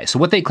FBI. So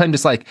what they claimed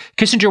is like,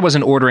 Kissinger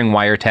wasn't ordering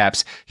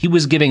wiretaps, he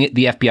was giving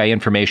the FBI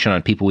information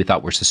on people we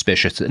thought were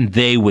suspicious, and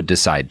they would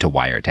decide to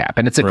wiretap.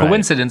 And it's a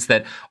coincidence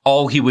that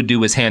all he would do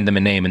was hand them a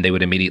name and they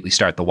would immediately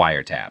start the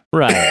wiretap.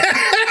 Right.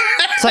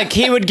 It's like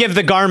he would give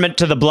the garment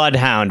to the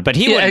bloodhound, but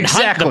he wouldn't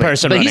hunt the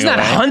person. But he's not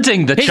away.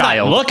 hunting the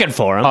child. Not looking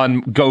for him.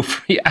 On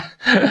Gopher.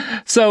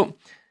 Yeah. So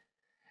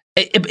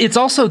it's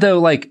also, though,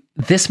 like,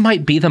 this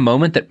might be the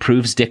moment that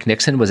proves Dick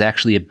Nixon was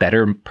actually a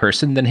better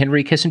person than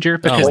Henry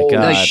Kissinger. Because, oh my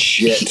God. like,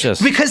 Shit.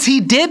 because he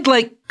did,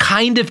 like,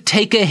 kind of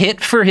take a hit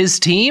for his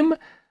team.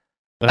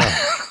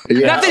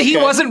 Not that he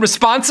wasn't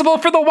responsible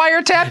for the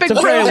wiretapping. It's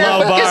a very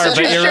low bar, Kissinger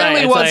but you're surely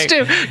right. was Like,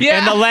 too. Yeah.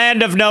 In the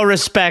land of no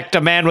respect, a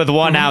man with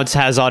 1 ounce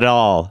has it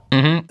all.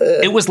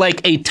 It was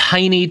like a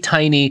tiny,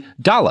 tiny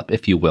dollop,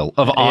 if you will,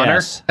 of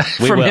honor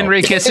from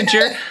Henry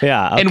Kissinger.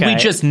 Yeah, okay. And we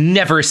just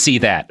never see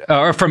that,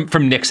 or from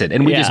Nixon,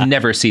 and we just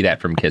never see that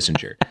from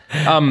Kissinger.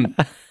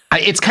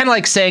 It's kind of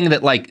like saying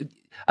that, like,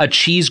 a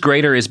cheese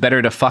grater is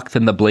better to fuck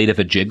than the blade of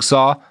a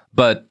jigsaw,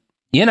 but,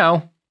 you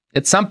know,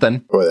 it's something.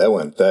 Boy,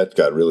 that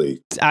got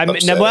really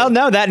upsetting. Well,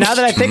 no, now that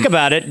I think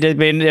about it, I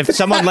mean, if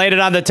someone laid it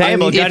on the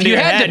table, gun if to you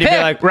your had head, to you'd pick,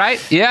 be like,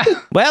 right? Yeah.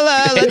 well,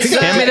 let's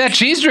Hand me that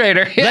cheese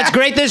grater. Yeah. let's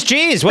grate this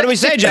cheese. What do we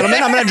say,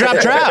 gentlemen? I'm going to drop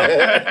trout.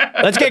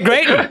 Let's get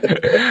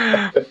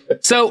grating.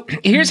 So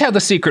here's how the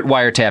secret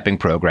wiretapping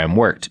program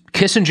worked.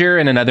 Kissinger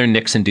and another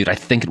Nixon dude, I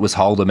think it was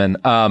Haldeman,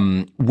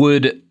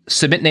 would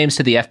submit names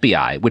to the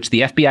FBI, which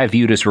the FBI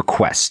viewed as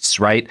requests,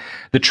 right?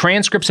 The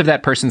transcripts of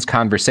that person's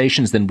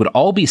conversations then would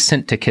all be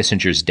sent to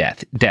Kissinger's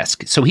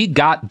desk. So he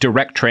got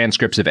direct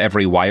transcripts of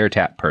every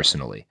wiretap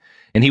personally.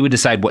 And he would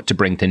decide what to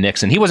bring to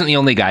Nixon. He wasn't the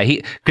only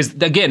guy. Because,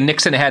 again,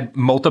 Nixon had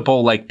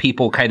multiple, like,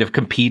 people kind of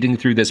competing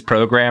through this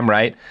program,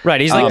 right? Right,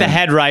 he's like the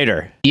head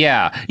writer.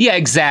 Yeah,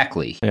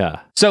 exactly. Yeah.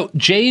 So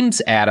James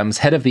Adams,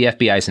 head of the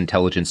FBI's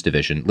intelligence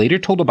division, later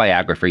told a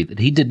biography that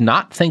he did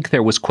not think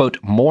there was, quote,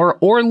 more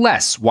or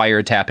less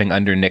wiretapping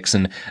under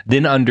Nixon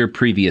than under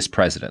previous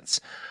presidents.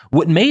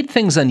 What made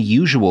things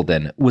unusual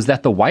then was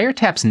that the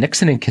wiretaps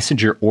Nixon and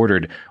Kissinger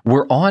ordered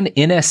were on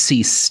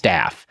NSC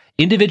staff,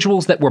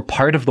 individuals that were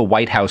part of the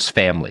White House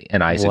family,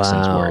 in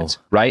Isaacson's words,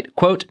 right?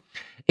 Quote,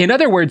 in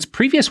other words,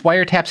 previous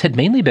wiretaps had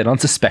mainly been on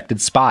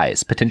suspected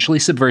spies, potentially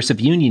subversive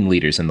union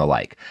leaders and the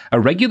like. A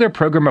regular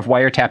program of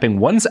wiretapping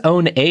one's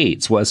own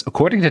aides was,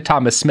 according to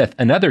Thomas Smith,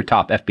 another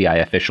top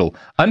FBI official,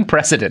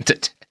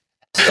 unprecedented.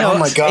 Oh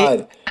my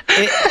God.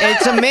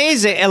 It's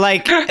amazing.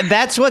 Like,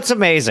 that's what's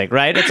amazing,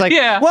 right? It's like,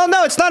 Yeah. well,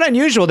 no, it's not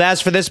unusual to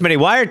ask for this many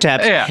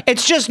wiretaps. Yeah.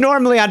 It's just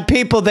normally on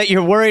people that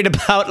you're worried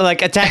about,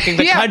 like, attacking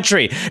the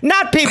country,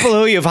 not people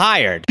who you've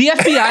hired. The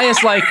FBI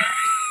is like,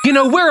 you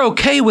know, we're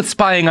okay with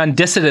spying on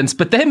dissidents,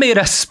 but they made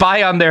us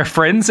spy on their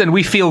friends and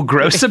we feel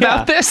gross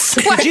about this.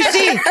 Did you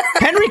see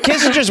Henry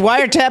Kissinger's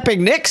wiretapping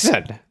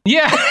Nixon?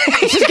 Yeah.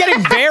 He's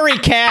getting very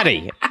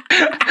catty.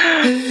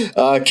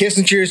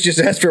 Kissinger's just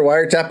asked for a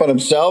wiretap on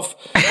himself.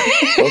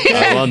 Okay.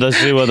 I want to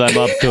see what I'm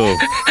up to.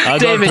 I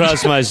David, don't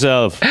trust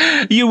myself.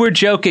 You were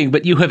joking,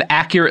 but you have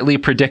accurately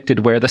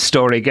predicted where the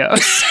story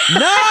goes. No!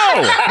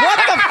 What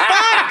the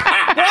fuck?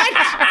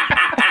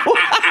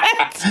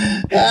 What?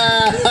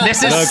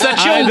 This is Look, such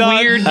I a don't-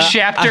 weird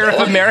chapter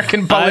of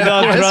American I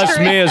political don't trust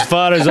history. me as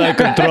far as I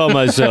can throw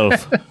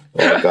myself.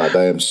 Oh God,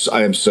 I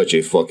am such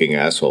a fucking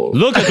asshole.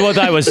 Look at what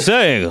I was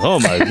saying. Oh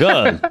my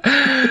God.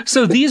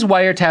 So these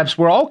wiretaps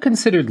were all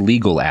considered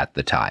legal at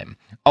the time.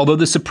 Although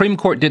the Supreme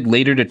Court did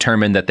later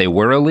determine that they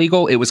were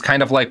illegal, it was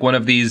kind of like one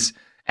of these,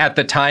 at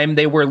the time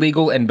they were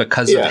legal, and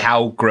because of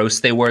how gross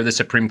they were, the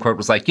Supreme Court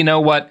was like, you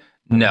know what?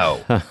 No.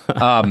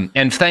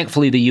 And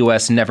thankfully, the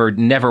U.S. never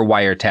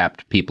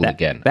wiretapped people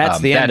again.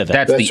 That's the end of it.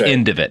 That's the right.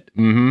 end of it.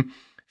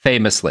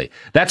 Famously.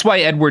 That's why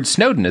Edward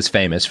Snowden is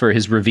famous for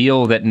his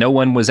reveal that no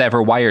one was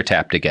ever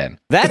wiretapped again.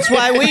 That's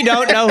why we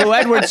don't know who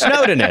Edward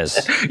Snowden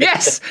is.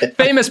 Yes,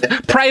 famous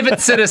private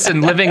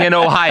citizen living in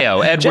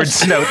Ohio, Edward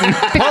Snowden.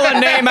 Pull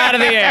a name out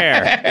of the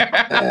air.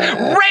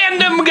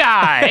 Random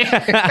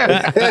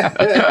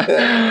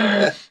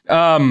guy.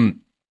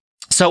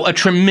 So a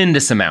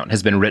tremendous amount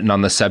has been written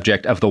on the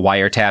subject of the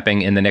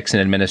wiretapping in the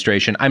Nixon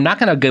administration. I'm not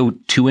going to go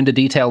too into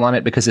detail on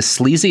it because as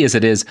sleazy as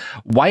it is,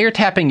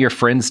 wiretapping your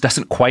friends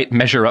doesn't quite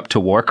measure up to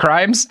war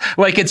crimes.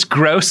 Like, it's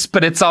gross,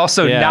 but it's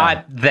also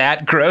not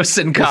that gross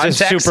in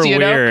context. It's super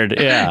weird.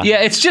 Yeah.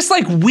 Yeah, it's just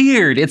like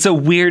weird. It's a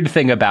weird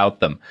thing about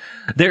them.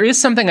 There is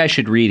something I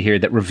should read here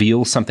that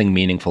reveals something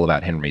meaningful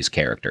about Henry's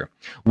character.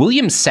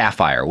 William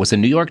Safire was a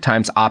New York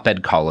Times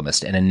op-ed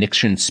columnist and a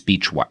Nixon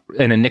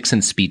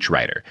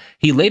speechwriter.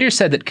 He later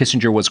said that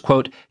Kissinger was,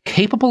 quote,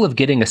 capable of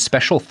getting a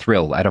special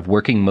thrill out of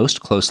working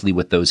most closely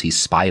with those he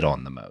spied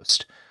on the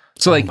most.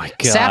 So, like,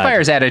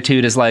 Safire's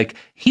attitude is like,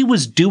 he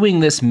was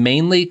doing this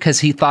mainly because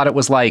he thought it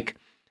was, like,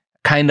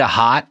 kind of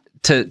hot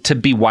to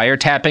be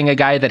wiretapping a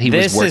guy that he was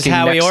working next to. This is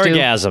how he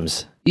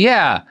orgasms.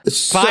 Yeah.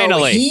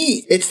 Finally.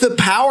 It's the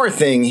power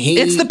thing.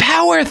 It's the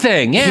power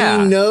thing.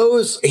 Yeah. He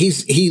knows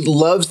he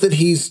loves that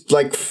he's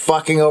like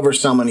fucking over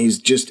someone he's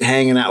just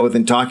hanging out with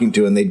and talking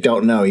to, and they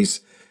don't know. It's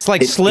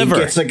like Sliver.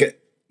 He gets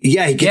like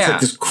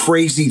this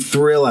crazy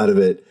thrill out of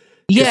it.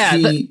 Yeah.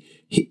 He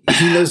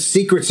knows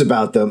secrets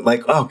about them.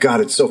 Like, oh God,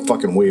 it's so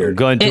fucking weird. I'm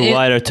going to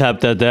wiretap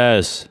that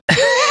ass.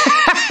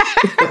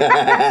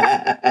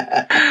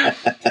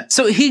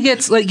 So he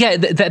gets like,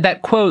 that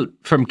quote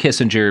from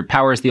Kissinger,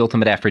 power is the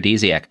ultimate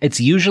aphrodisiac. It's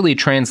usually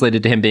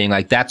translated to him being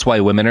like, that's why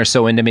women are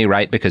so into me,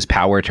 right? Because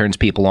power turns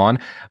people on.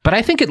 But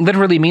I think it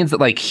literally means that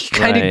like he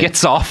kind of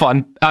gets off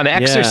on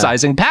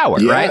exercising power,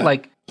 right?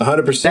 Like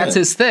 100%. That's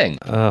his thing.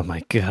 Oh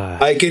my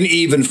God. I can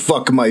even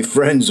fuck my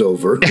friends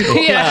over.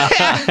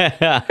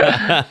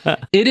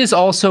 It is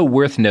also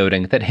worth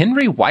noting that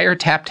Henry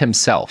wiretapped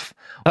himself.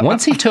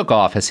 Once he took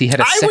office, he had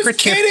a secretary. I was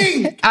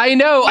kidding! I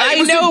know,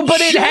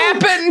 but it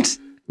happened!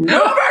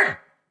 Robert!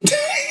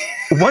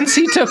 Once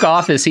he took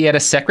office, he had a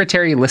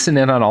secretary listen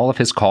in on all of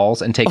his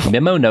calls and take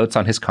memo notes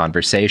on his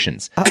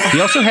conversations.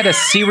 He also had a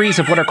series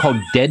of what are called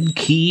dead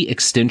key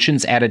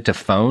extensions added to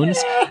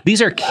phones.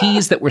 These are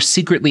keys that were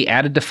secretly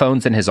added to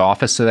phones in his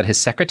office so that his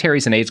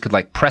secretaries and aides could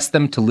like press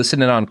them to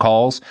listen in on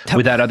calls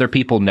without other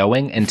people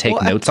knowing and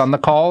take notes on the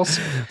calls.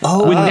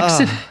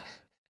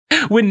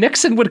 When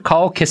Nixon would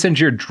call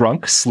Kissinger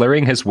drunk,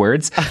 slurring his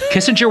words,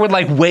 Kissinger would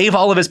like wave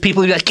all of his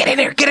people and be like, get in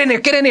here, get in here,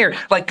 get in here.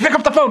 Like, pick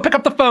up the phone.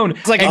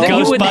 It's like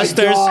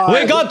Ghostbusters.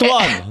 We got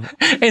one.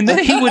 And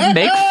then he would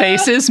make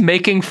faces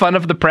making fun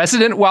of the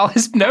president while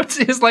his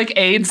like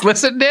aides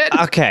listened in.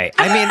 Okay.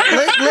 I mean,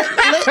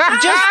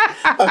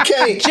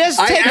 just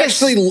take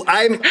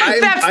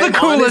that's the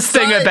coolest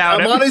thing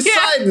about him. I'm on his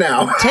side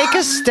now. Take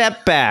a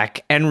step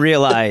back and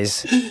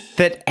realize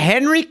that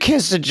Henry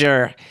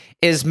Kissinger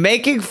is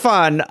making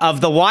fun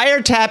of the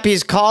wiretap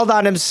he's called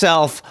on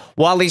himself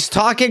while he's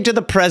talking to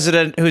the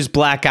president who's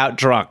blackout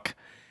drunk.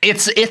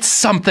 It's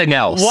something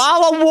else.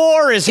 While a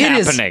war is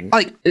happening.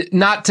 Like,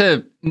 not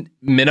to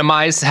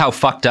minimize how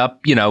fucked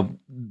up,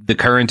 the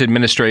current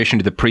administration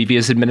to the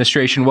previous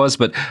administration was,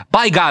 but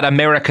by God,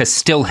 America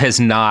still has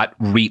not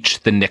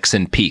reached the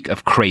Nixon peak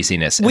of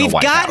craziness in the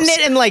White House. We've gotten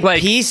it in like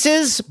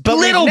pieces, but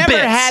we've never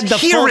had the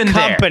here full and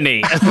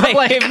company.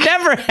 We've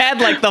never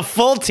had like the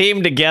full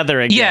team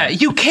together again. Yeah,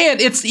 you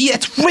can't.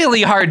 It's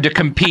really hard to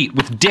compete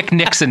with Dick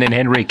Nixon and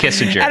Henry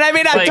Kissinger. And I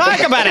mean, I'm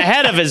talking about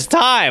ahead of his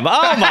time.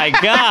 Oh my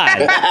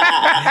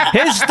God.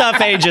 His stuff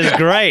ages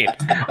great.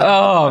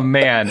 Oh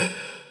man.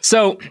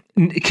 So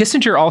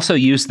Kissinger also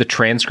used the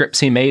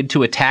transcripts he made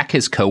to attack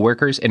his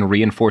coworkers and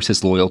reinforce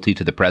his loyalty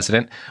to the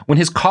president. When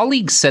his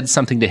colleagues said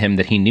something to him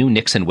that he knew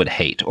Nixon would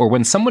hate, or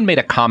when someone made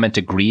a comment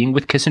agreeing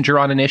with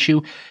Kissinger on an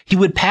issue, he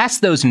would pass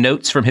those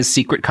notes from his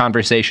secret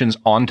conversations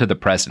on to the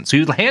president. So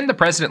he would hand the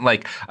president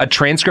like a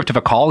transcript of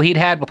a call he'd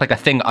had with like a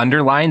thing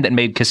underlined that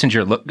made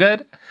Kissinger look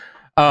good.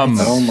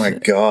 Oh my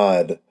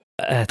God.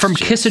 From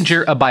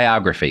Kissinger, a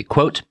biography,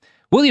 quote,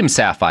 William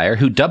Safire,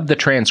 who dubbed the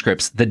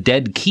transcripts the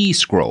Dead Key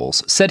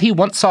Scrolls, said he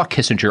once saw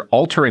Kissinger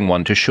altering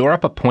one to shore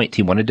up a point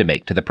he wanted to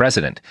make to the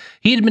president.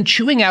 He had been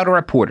chewing out a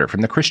reporter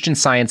from the Christian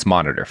Science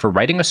Monitor for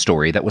writing a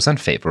story that was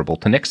unfavorable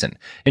to Nixon.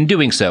 In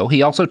doing so,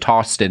 he also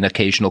tossed in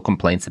occasional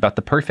complaints about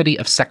the perfidy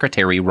of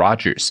Secretary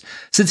Rogers.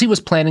 Since he was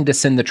planning to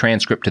send the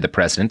transcript to the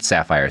president,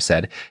 Safire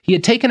said, he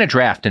had taken a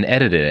draft and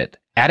edited it,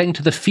 adding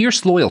to the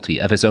fierce loyalty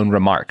of his own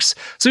remarks.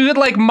 So he would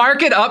like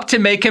mark it up to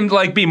make him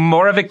like be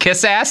more of a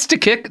kiss ass to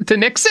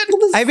Nixon.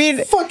 I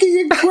mean, fucking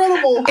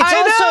incredible.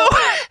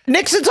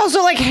 Nixon's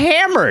also like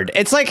hammered.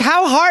 It's like,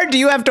 how hard do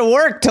you have to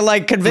work to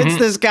like convince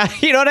this guy?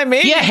 You know what I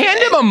mean? Yeah, hand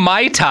him a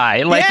Mai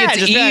Tai. Like, it's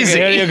easy. Like,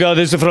 here you go.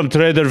 This is from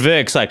Trader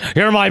Vic's. Like,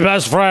 you're my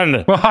best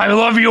friend. I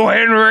love you,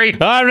 Henry.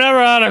 I've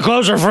never had a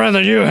closer friend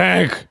than you,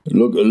 Hank.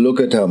 Look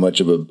at how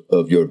much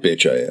of your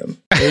bitch I am.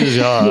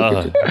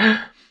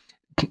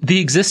 The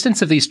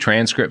existence of these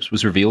transcripts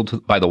was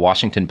revealed by the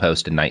Washington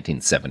Post in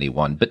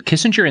 1971, but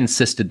Kissinger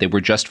insisted they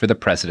were just for the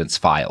president's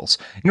files.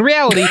 In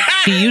reality,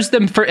 he used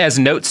them as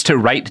notes to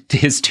write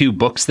his 2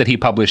 books that he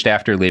published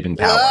after leaving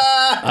power.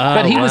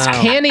 But he was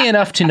canny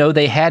enough to know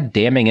they had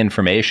damning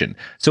information.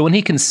 So when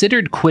he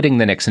considered quitting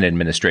the Nixon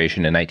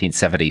administration in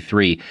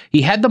 1973,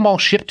 he had them all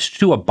shipped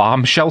to a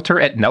bomb shelter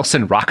at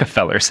Nelson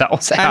Rockefeller's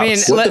house. I mean,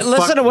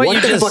 listen to what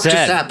you just said.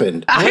 Just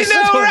happened? I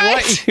know, right?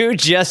 What you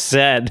just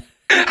said.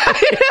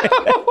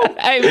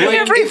 I know.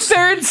 Every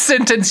third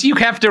sentence you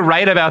have to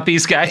write about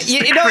these guys.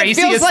 You know, it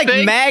feels like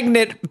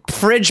magnet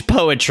fridge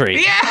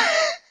poetry. Yeah.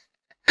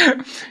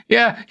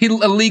 Yeah, he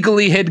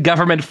illegally hid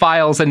government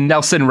files in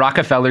Nelson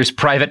Rockefeller's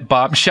private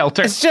bomb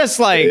shelter. It's just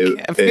like,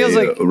 it feels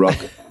like...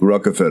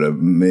 Rockefeller,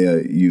 may I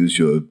use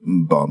your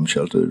bomb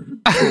shelter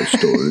for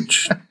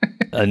storage?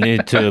 I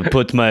need to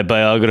put my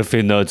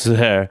biography notes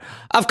there.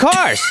 Of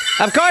course,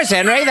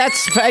 Henry.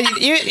 That's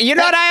you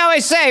know what I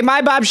always say.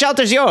 My bomb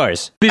shelter's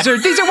yours. These are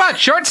what,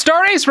 short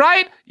stories,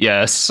 right?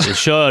 Yes.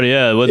 Sure,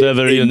 yeah.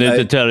 Whatever you need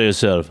to tell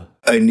yourself.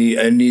 I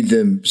need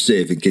them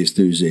safe in case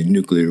there's a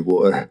nuclear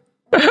war.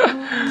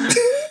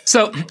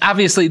 So,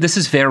 obviously, this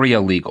is very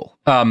illegal.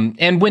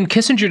 And when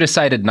Kissinger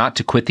decided not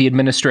to quit the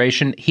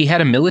administration, he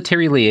had a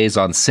military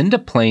liaison send a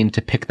plane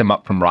to pick them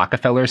up from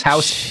Rockefeller's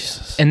house,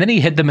 Jesus. And then he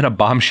hid them in a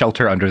bomb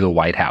shelter under the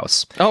White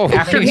House. Oh,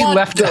 after he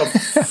left. The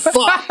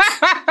fuck?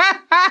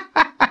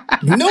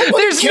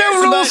 There's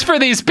no rules for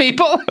these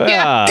people.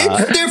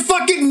 Yeah. They're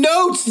fucking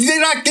notes.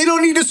 They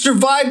don't need to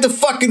survive the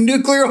fucking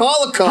nuclear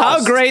holocaust.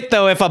 How great,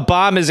 though, if a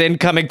bomb is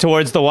incoming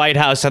towards the White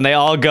House and they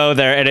all go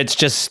there and it's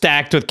just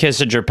stacked with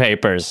Kissinger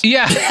papers.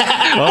 Yeah.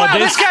 Wow,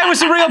 this guy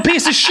was a real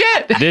piece of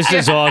shit. This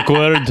is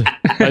awkward.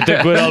 I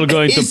think we're all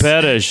going to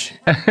perish.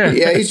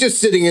 Yeah, he's just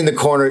sitting in the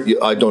corner.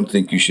 I don't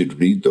think you should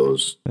read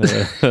those.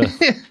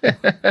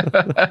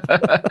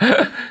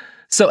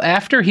 So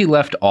after he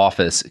left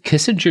office,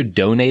 Kissinger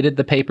donated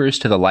the papers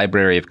to the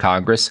Library of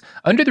Congress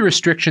under the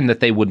restriction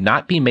that they would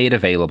not be made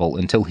available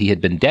until he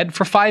had been dead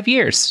for 5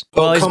 years.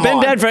 Well, he's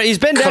been dead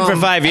for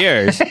 5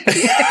 years.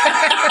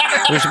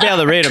 We should be able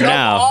to read him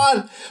now.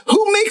 On.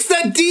 Who makes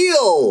that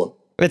deal?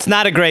 It's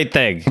not a great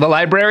thing. The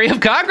Library of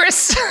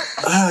Congress.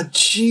 Oh,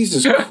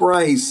 Jesus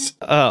Christ.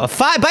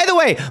 By the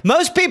way,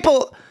 most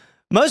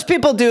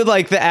people do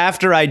like the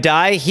after I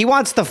die. He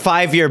wants the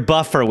 5-year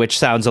buffer, which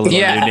sounds a little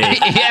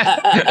unique.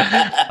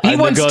 Yeah. He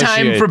wants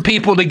time for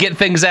people to get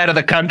things out of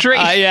the country.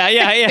 Yeah.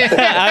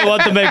 I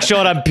want to make sure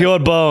I'm pure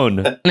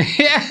bone.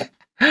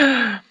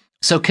 Yeah.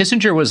 So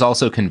Kissinger was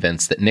also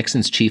convinced that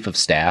Nixon's chief of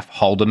staff,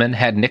 Haldeman,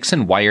 had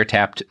Nixon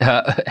wiretapped,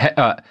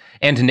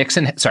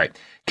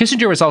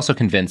 Kissinger was also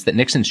convinced that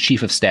Nixon's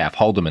chief of staff,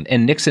 Haldeman,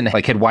 and Nixon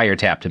had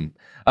wiretapped him,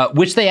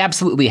 which they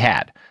absolutely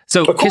had.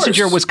 So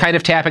Kissinger was kind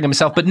of tapping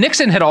himself, but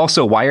Nixon had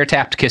also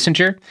wiretapped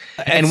Kissinger.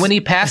 And when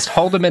he passed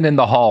Haldeman in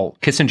the hall,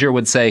 Kissinger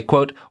would say,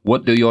 quote,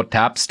 "What do your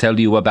taps tell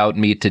you about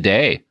me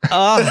today?"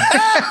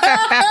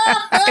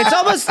 It's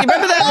almost, you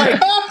remember that?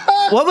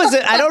 What was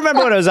it? I don't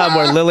remember what it was on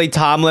where Lily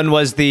Tomlin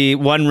was the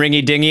one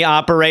ringy-dingy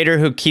operator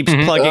who keeps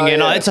plugging in.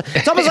 Yeah.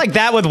 It's almost like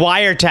that with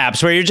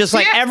wiretaps, where you're just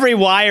like, every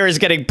wire is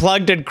getting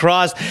plugged and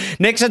crossed.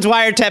 Nixon's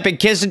wiretapping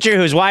Kissinger,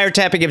 who's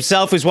wiretapping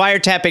himself, who's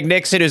wiretapping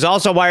Nixon, who's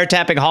also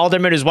wiretapping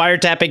Haldeman, who's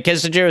wiretapping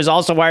Kissinger, who's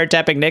also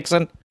wiretapping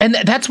Nixon. And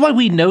that's why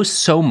we know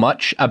so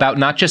much about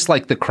not just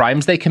like the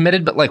crimes they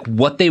committed, but like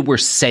what they were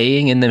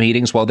saying in the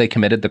meetings while they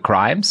committed the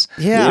crimes.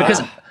 Yeah.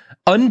 Because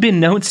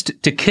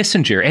unbeknownst to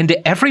Kissinger and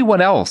to everyone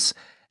else,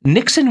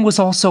 Nixon was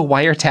also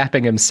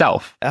wiretapping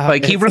himself.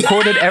 Like he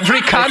recorded every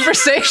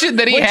conversation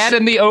that he had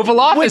in the Oval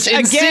Office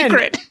in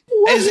secret.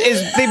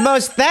 Is the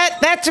most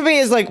that to me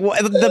is like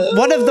one of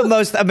the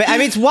most. I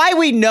mean, it's why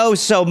we know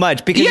so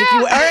much, because if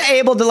you are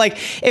able to like,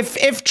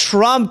 if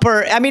Trump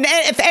or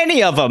if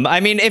any of them,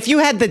 if you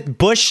had the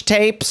Bush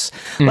tapes,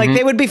 like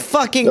they would be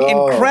fucking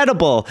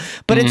incredible.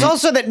 But it's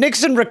also that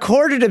Nixon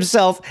recorded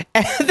himself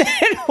and then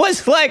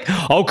was like,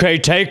 "Okay,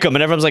 take them,"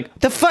 and everyone's like,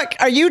 "The fuck,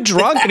 are you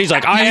drunk?" And he's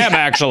like, "I am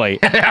actually.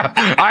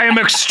 I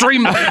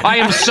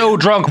am so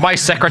drunk. My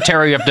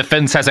Secretary of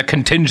Defense has a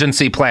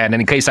contingency plan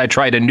in case I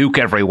try to nuke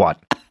everyone."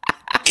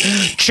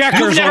 Checkers.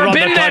 You've never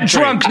been that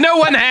drunk. No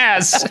one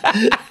has.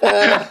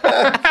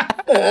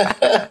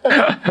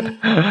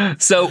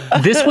 So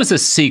this was a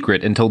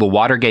secret until the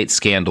Watergate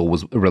scandal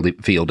was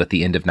revealed at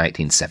the end of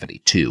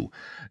 1972.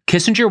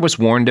 Kissinger was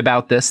warned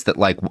about this, that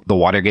like the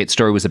Watergate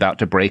story was about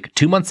to break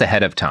 2 months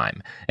ahead of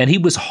time, and he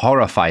was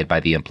horrified by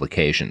the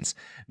implications,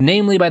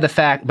 namely by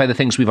the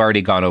things we've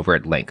already gone over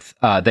at length,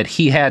 that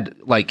he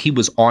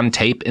was on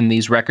tape in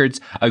these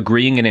records,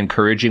 agreeing and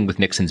encouraging with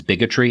Nixon's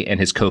bigotry and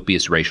his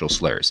copious racial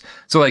slurs.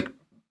 So like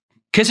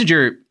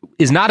Kissinger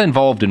is not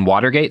involved in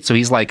Watergate, so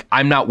he's like,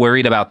 I'm not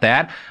worried about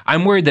that.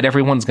 I'm worried that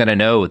everyone's going to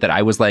know that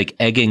I was like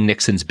egging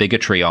Nixon's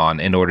bigotry on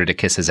in order to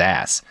kiss his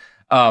ass.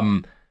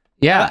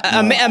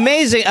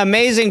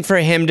 Amazing for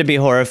him to be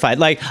horrified.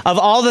 Like, of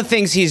all the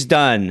things he's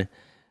done,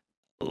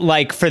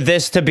 like for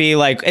this to be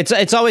like,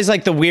 it's always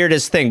like the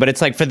weirdest thing, but it's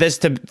like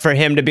for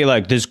him to be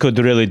like, this could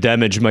really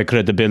damage my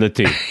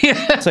credibility.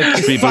 It's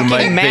like People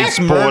might mass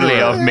think poorly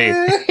murderer. of me.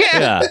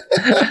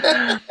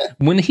 Yeah.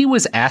 When he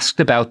was asked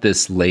about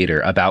this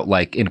later, about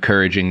like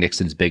encouraging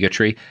Nixon's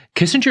bigotry,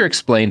 Kissinger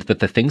explained that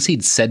the things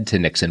he'd said to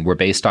Nixon were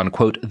based on,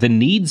 quote, the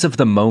needs of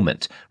the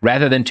moment,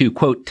 rather than to,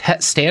 quote,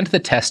 stand the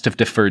test of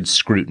deferred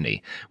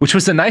scrutiny, which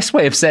was a nice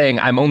way of saying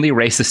I'm only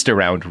racist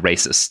around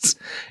racists.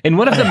 In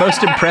one of the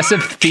most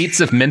impressive feats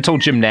of mental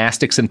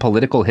gymnastics in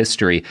political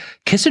history,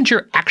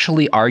 Kissinger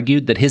actually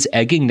argued that his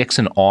egging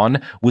Nixon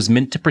on was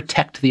meant to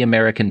protect the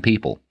American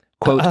people.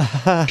 Quote,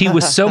 he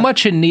was so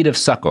much in need of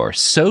succor,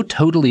 so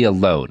totally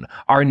alone.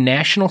 Our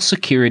national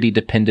security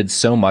depended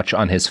so much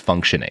on his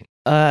functioning.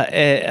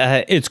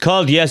 It's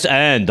called Yes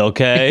and,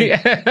 okay?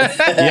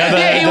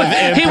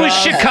 He was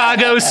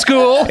Chicago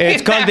school.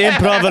 It's called the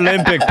Improv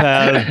Olympic,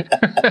 pal.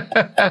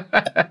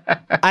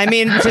 I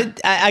mean,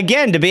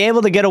 to be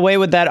able to get away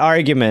with that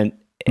argument,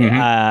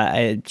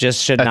 it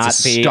just should not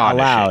be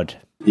allowed.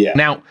 Yeah.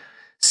 Now,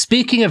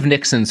 speaking of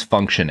Nixon's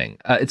functioning,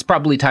 it's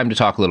probably time to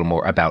talk a little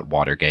more about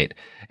Watergate.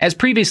 As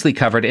previously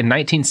covered, in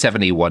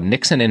 1971,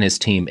 Nixon and his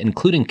team,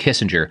 including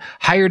Kissinger,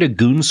 hired a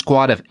goon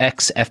squad of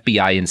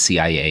ex-FBI and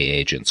CIA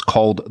agents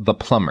called the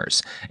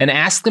Plumbers and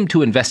asked them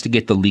to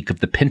investigate the leak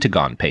of the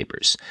Pentagon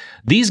Papers.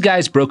 These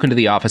guys broke into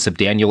the office of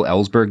Daniel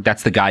Ellsberg.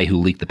 That's the guy who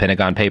leaked the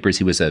Pentagon Papers.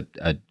 He was a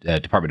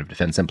Department of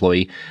Defense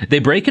employee. They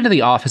break into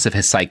the office of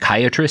his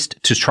psychiatrist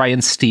to try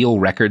and steal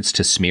records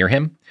to smear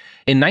him.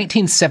 In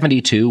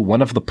 1972,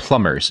 one of the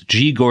plumbers,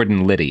 G.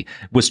 Gordon Liddy,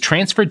 was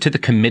transferred to the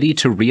Committee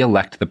to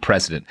Re-elect the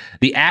President.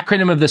 The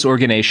acronym of this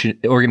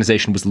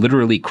organization was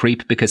literally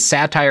CREEP because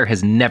satire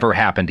has never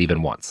happened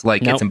even once.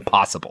 Like, It's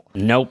impossible.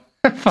 Nope.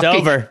 It's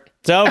over.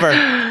 It's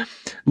over.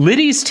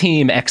 Liddy's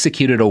team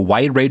executed a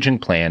wide-ranging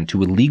plan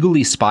to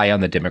illegally spy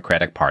on the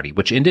Democratic Party,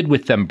 which ended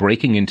with them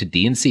breaking into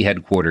DNC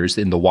headquarters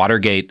in the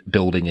Watergate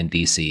building in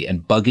D.C.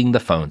 and bugging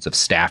the phones of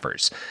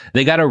staffers.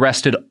 They got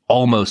arrested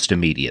almost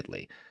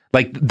immediately.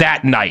 Like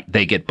that night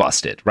they get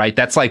busted, right?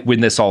 That's like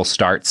when this all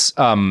starts.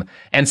 And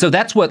so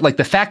that's what, like,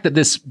 the fact that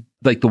this,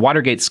 like, the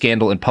Watergate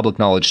scandal in public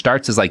knowledge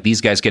starts is like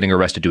these guys getting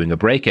arrested doing a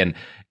break-in.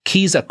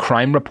 Keys a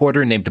crime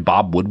reporter named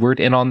Bob Woodward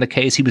in on the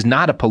case. He was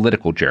not a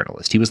political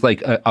journalist. He was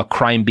like a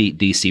crime beat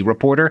DC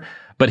reporter,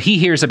 but he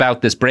hears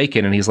about this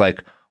break-in and he's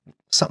like,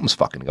 something's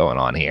fucking going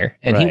on here.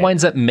 And he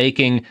winds up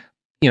making,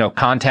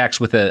 contacts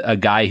with a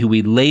guy who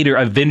we later,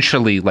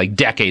 eventually, like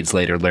decades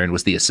later, learned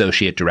was the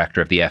associate director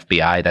of the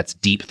FBI. That's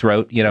Deep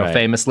Throat,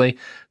 famously.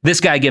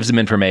 This guy gives him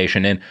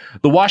information. And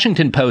the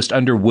Washington Post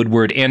under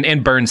Woodward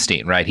and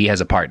Bernstein, right? He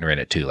has a partner in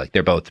it too. Like,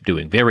 they're both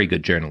doing very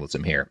good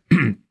journalism here.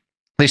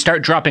 They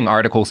start dropping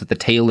articles at the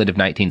tail end of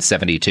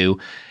 1972,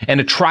 and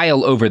a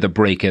trial over the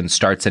break-in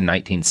starts in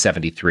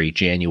 1973,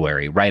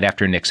 January, right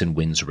after Nixon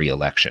wins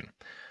re-election.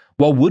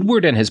 While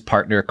Woodward and his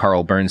partner,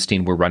 Carl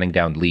Bernstein, were running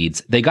down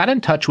leads, they got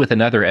in touch with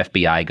another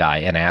FBI guy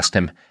and asked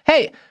him,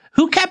 hey,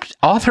 who kept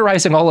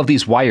authorizing all of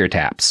these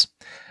wiretaps?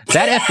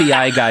 That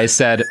FBI guy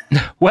said,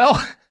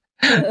 well,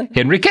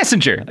 Henry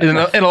Kissinger.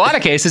 In a lot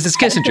of cases, it's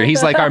Kissinger.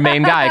 He's like our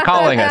main guy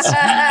calling us.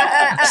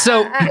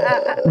 So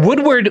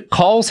Woodward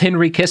calls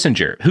Henry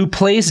Kissinger, who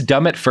plays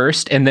dumb at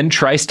first and then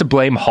tries to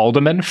blame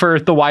Haldeman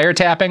for the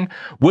wiretapping.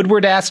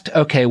 Woodward asked,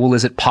 okay, well,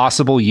 is it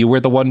possible you were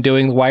the one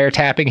doing the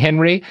wiretapping,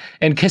 Henry?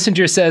 And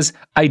Kissinger says,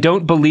 I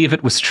don't believe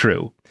it was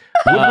true.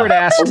 Woodward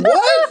asked,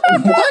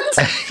 What?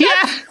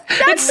 Yeah.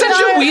 It's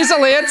such a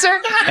weasel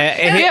answer.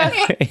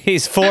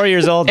 He's 4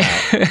 years old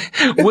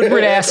now.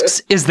 Woodward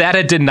asks, is that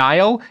a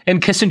denial?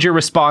 And Kissinger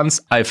responds,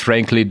 I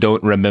frankly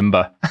don't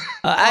remember.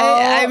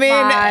 I mean,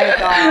 my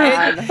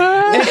God.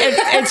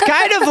 it's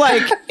kind of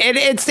like,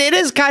 it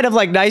is kind of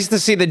like nice to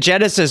see the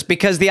genesis,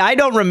 because the I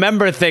don't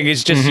remember thing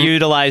is just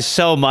utilized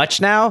so much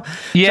now.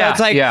 Yeah,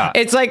 so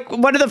it's like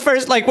one of the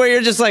first, like, where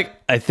you're just like,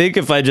 I think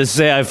if I just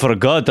say I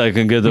forgot, I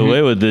can get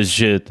away with this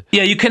shit.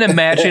 Yeah, you can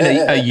imagine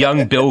a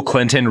young Bill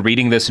Clinton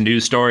reading this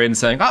news story and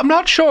saying, I'm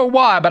not sure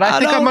why, but I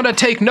think I'm going to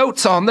take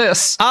notes on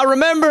this. I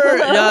remember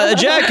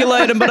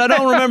ejaculating, but I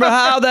don't remember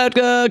how that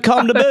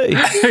come to be.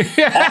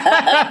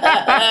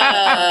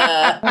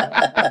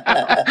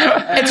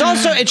 It's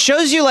also, it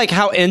shows you like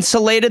how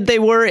insulated they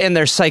were in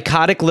their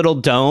psychotic little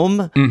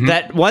dome,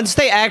 that once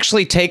they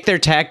actually take their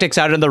tactics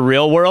out in the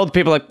real world,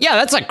 people are like, yeah,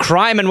 that's a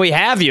crime and we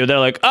have you. They're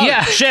like, oh,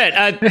 yeah. Shit.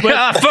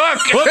 Fuck.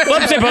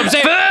 Whoopsie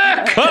poopsie.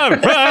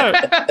 Fuck.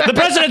 The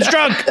president's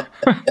drunk.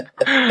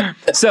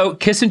 So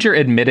Kissinger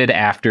admitted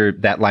after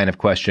that line of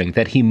questioning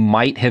that he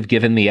might have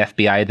given the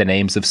FBI the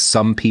names of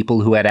some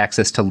people who had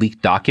access to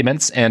leaked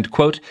documents, and,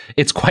 quote,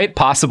 it's quite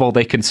possible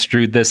they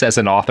construed this as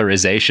an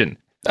authorization.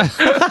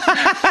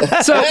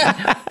 So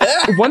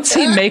once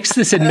he makes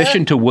this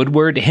admission to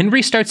Woodward,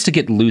 Henry starts to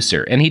get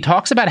looser, and he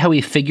talks about how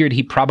he figured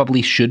he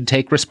probably should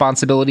take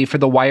responsibility for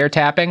the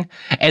wiretapping,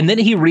 and then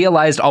he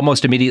realized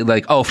almost immediately,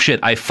 like, oh shit,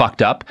 I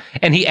fucked up,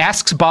 and he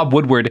asks Bob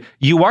Woodward,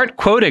 you aren't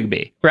quoting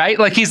me, right?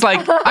 Like, he's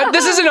like,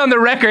 this isn't on the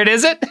record,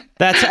 is it?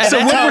 That's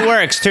how it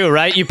works too,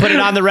 right? You put it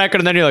on the record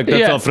and then you're like,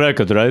 that's off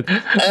record, right?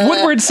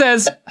 Woodward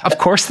says, of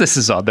course this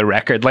is on the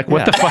record. Like,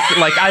 what the fuck?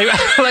 Like,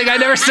 I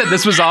never said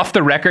this was off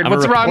the record.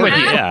 What's wrong with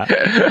you? Yeah.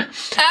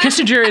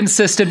 Kissinger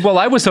insisted, well,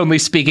 I was only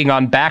speaking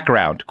on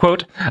background.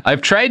 Quote,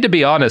 I've tried to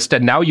be honest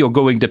and now you're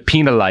going to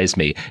penalize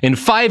me. In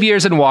 5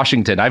 years in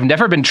Washington, I've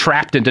never been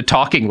trapped into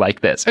talking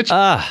like this. If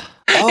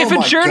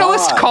a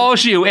journalist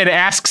calls you and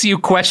asks you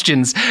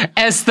questions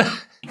as the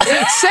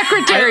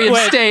Secretary of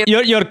State.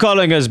 You're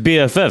calling us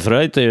BFF,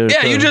 right? You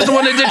just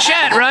wanted to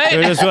chat, right?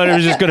 We're just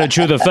going to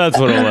chew the fat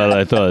for a while,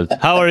 I thought.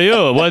 How are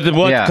you? What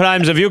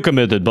crimes have you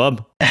committed,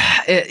 Bob?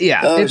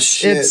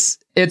 It's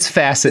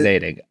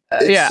fascinating.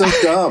 It's so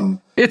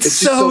dumb. It's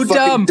so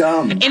dumb.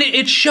 And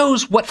it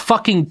shows what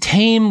fucking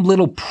tame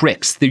little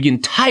pricks the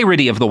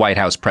entirety of the White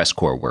House press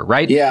corps were,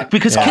 right? Yeah.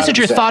 Because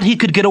Kissinger thought he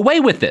could get away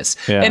with this.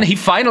 Yeah. And he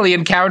finally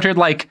encountered,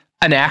 like,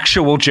 an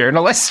actual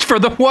journalist for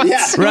the once.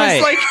 Yeah,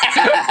 right. Like,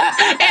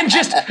 and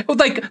just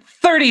like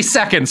 30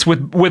 seconds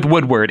with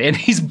Woodward, and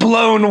he's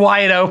blown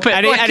wide open.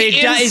 And he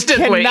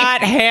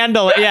cannot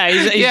handle it. Yeah,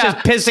 he's just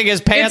pissing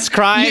his pants,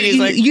 crying. He's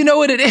like, you know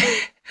what it is?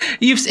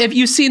 Have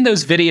you seen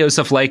those videos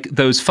of like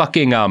those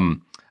fucking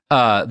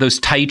those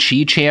Tai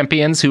Chi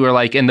champions who are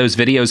like in those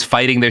videos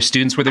fighting their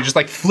students where they're just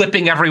like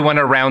flipping everyone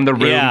around the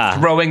room,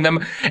 throwing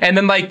them, and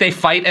then like they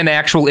fight an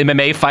actual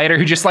MMA fighter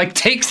who just like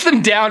takes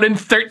them down in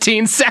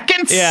 13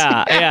 seconds.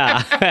 Yeah.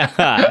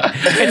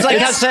 It's like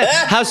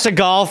how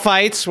Seagal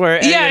fights where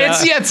it's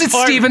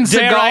Steven Seagal.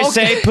 Dare I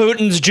say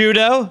Putin's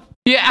judo?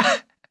 Yeah.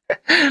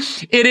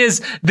 It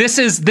is. This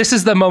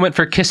is the moment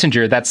for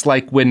Kissinger. That's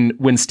like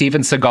when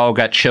Steven Seagal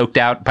got choked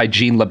out by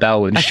Jean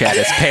LaBelle and shat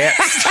his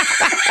pants.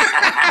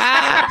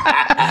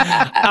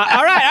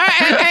 All right.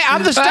 Hey,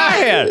 I'm the star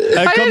here.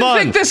 I didn't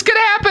think this could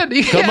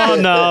happen. Come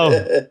on now.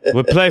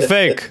 We play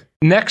fake.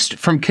 Next,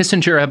 from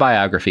Kissinger, a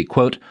biography,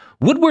 quote,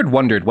 Woodward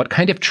wondered what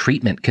kind of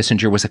treatment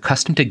Kissinger was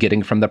accustomed to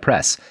getting from the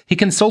press. He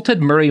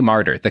consulted Murray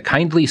Marder, the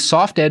kindly,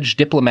 soft-edged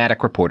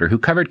diplomatic reporter who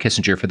covered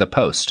Kissinger for the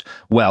Post.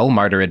 Well,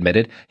 Marder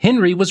admitted,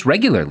 Henry was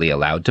regularly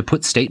allowed to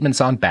put statements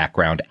on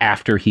background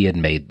after he had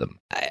made them.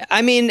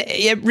 I mean,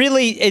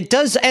 it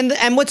does.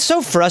 And what's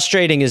so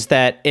frustrating is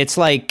that it's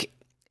like,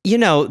 you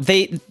know,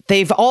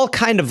 they've all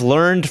kind of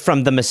learned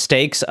from the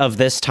mistakes of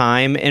this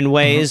time in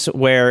ways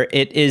where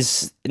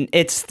it's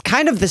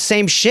kind of the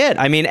same shit.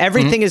 I mean,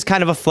 everything is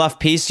kind of a fluff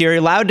piece. You're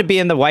allowed to be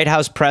in the White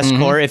House press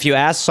corps if you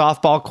ask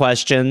softball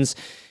questions.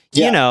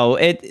 Yeah. You know,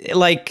 it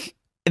like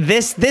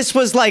this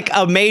was like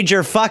a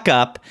major fuck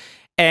up.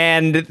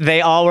 And they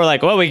all were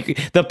like, well,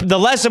 the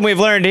lesson we've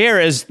learned here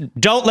is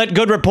don't let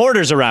good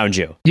reporters around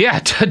you.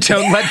 Yeah,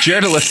 don't let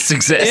journalists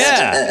exist.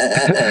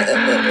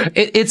 Yeah.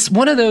 It's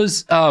one of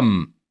those...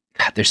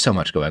 God, there's so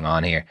much going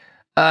on here.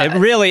 It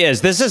really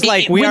is. This is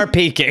like we are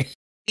peaking.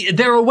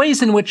 There are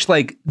ways in which,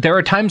 like, there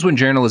are times when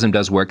journalism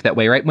does work that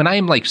way, right? When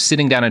I'm like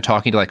sitting down and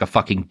talking to like a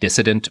fucking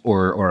dissident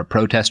or a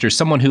protester,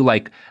 someone who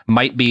like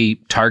might be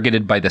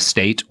targeted by the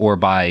state or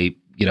by,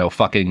 you know,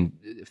 fucking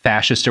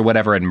fascists or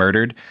whatever and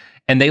murdered,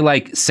 and they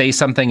like say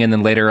something and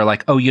then later are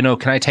like, oh, you know,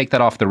 can I take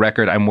that off the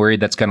record? I'm worried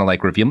that's going to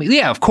like reveal me.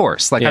 Yeah, of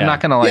course. Like, I'm not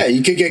going to like, yeah,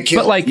 you could get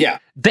killed. But like,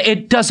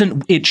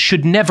 it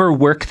should never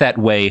work that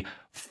way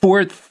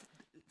for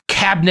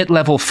cabinet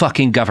level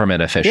fucking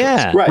government officials.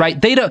 Yeah. Right.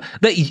 They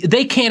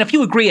can't, if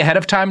you agree ahead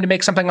of time to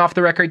make something off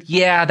the record,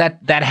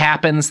 that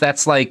happens.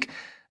 That's like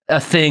a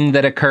thing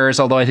that occurs,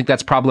 although I think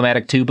that's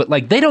problematic too. But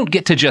like, they don't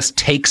get to just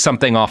take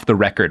something off the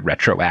record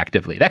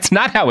retroactively. That's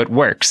not how it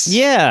works.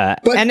 Yeah.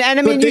 But, and I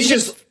mean, they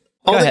just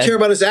all they care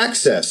about is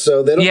access.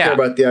 So they don't care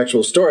about the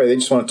actual story. They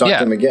just want to talk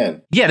to them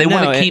again. Yeah, they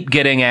want to keep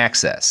getting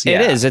access.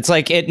 It is. It's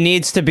like it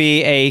needs to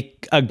be a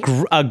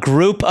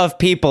group of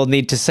people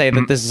need to say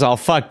that this is all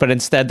fucked, but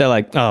instead they're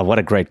like, oh, what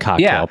a great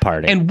cocktail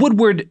party. And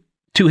Woodward,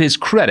 to his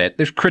credit,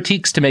 there's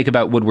critiques to make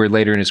about Woodward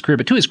later in his career,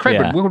 but to his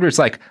credit, Woodward's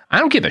like, I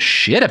don't give a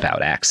shit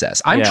about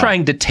access. I'm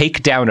trying to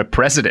take down a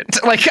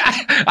president. Like,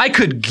 I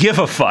could give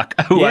a fuck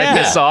who I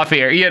piss off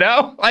here, you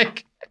know?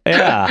 Like,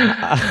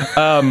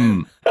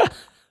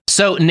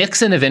 So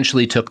Nixon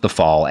eventually took the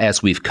fall,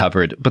 as we've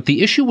covered, but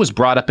the issue was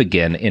brought up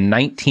again in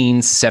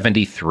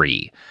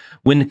 1973,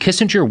 when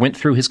Kissinger went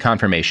through his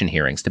confirmation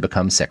hearings to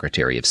become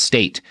Secretary of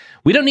State.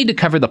 We don't need to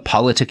cover the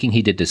politicking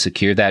he did to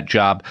secure that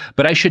job,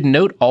 but I should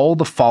note all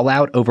the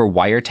fallout over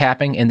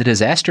wiretapping and the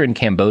disaster in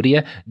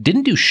Cambodia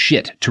didn't do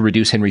shit to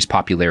reduce Henry's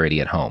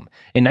popularity at home.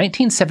 In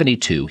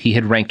 1972, he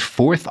had ranked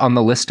 4th on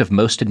the list of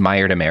most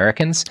admired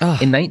Americans. In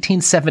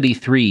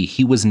 1973,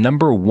 he was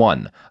number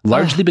 1,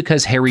 largely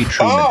because Harry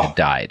Truman had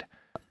died.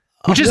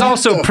 Which is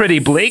also pretty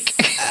bleak.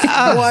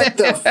 What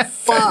the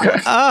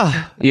fuck?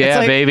 Yeah,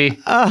 like, baby.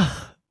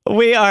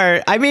 We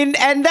are, I mean,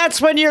 and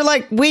that's when you're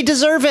like, we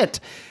deserve it.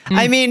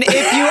 I mean,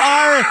 if you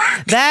are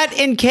that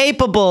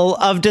incapable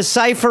of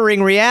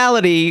deciphering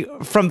reality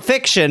from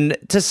fiction,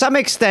 to some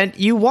extent,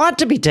 you want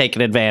to be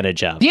taken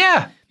advantage of.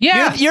 Yeah.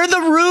 You're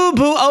the rube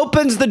who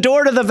opens the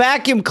door to the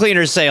vacuum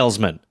cleaner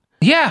salesman.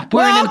 Yeah,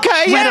 we're an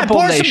incredible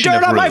pour some nation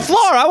dirt of on my rules.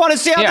 floor. I want to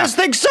see how Yeah. this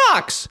thing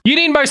sucks. You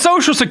need my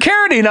social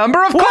security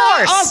number, of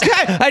course.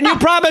 Okay, and you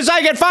promise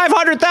I get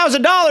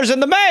 $500,000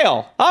 in the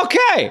mail.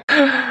 Okay.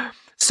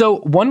 So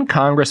one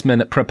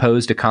congressman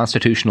proposed a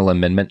constitutional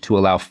amendment to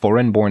allow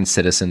foreign-born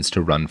citizens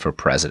to run for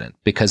president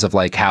because of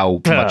like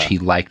how much he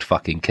liked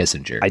fucking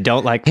Kissinger. I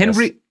don't like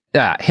this.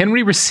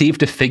 Henry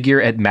received a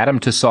figure at Madame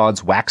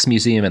Tussauds Wax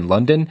Museum in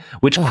London,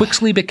 which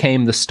quickly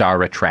became the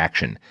star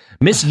attraction.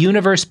 Miss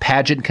Universe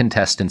pageant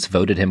contestants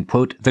voted him,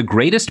 quote, the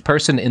greatest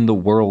person in the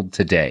world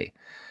today.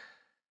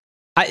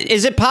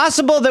 Is it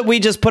possible that we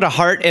just put a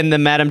heart in the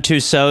Madame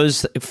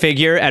Tussauds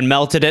figure and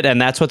melted it,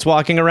 and that's what's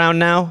walking around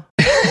now?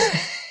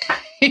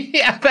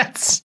 Yeah,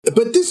 that's...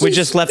 But we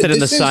just left it in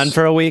the sun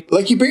for a week?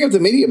 Like, you bring up the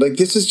media, like,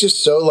 this is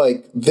just so,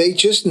 like, they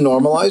just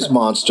normalize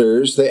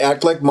monsters. They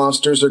act like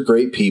monsters are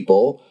great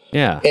people.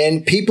 Yeah.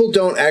 And people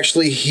don't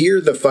actually hear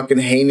the fucking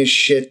heinous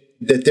shit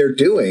that they're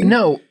doing.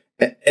 No.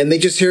 And they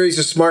just hear he's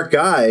a smart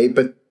guy,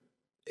 but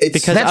it's...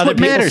 Because that's other what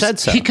people matters. said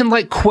so. He can,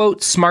 like,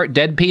 quote smart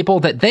dead people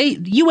that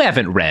you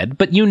haven't read,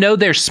 but you know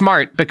they're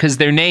smart because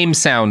their name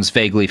sounds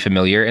vaguely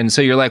familiar. And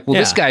so you're like, well,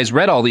 this guy's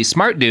read all these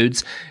smart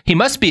dudes. He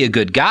must be a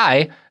good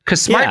guy. Because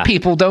smart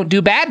people don't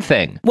do bad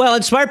thing. Well,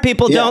 and smart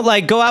people don't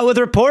like go out with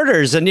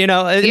reporters and, you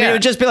know, it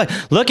would just be like,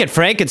 look at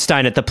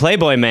Frankenstein at the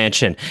Playboy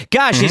Mansion.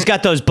 Gosh, he's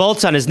got those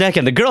bolts on his neck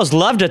and the girls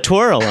love to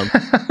twirl him.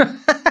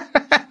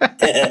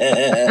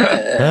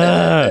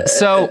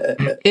 So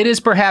it is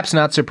perhaps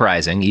not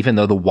surprising, even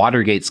though the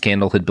Watergate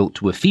scandal had built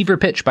to a fever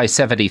pitch by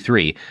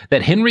 1973,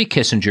 that Henry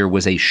Kissinger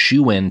was a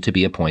shoo-in to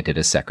be appointed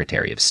as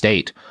Secretary of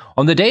State.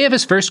 On the day of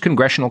his first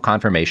congressional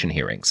confirmation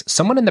hearings,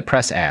 someone in the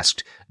press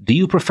asked, "Do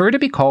you prefer to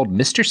be called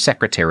Mr.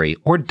 Secretary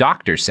or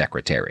Dr.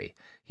 Secretary?"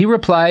 He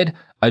replied,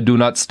 "I do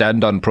not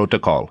stand on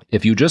protocol.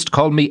 If you just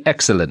call me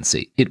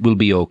Excellency, it will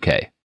be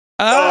okay."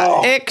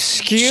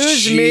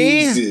 Excuse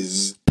me?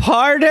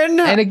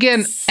 Pardon? And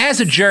again, as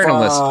a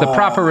journalist, the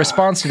proper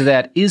response to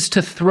that is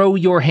to throw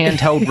your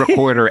handheld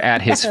recorder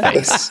at his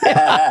face.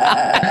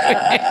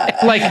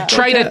 Like,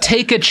 try to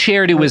take a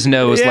chair to his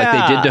nose like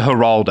they did to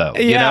Geraldo.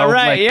 You know?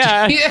 Right,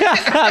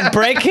 Like,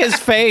 break his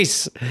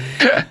face.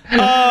 Oh,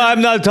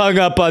 I'm not hung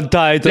up on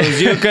titles.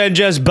 You can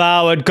just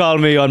bow and call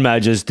me Your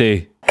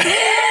Majesty.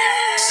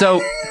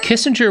 So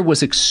Kissinger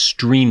was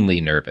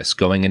extremely nervous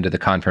going into the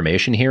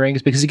confirmation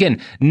hearings because,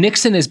 again,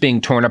 Nixon is being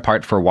torn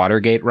apart for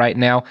Watergate right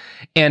now,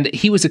 and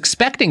he was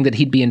expecting that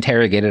he'd be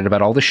interrogated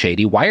about all the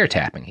shady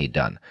wiretapping he'd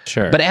done.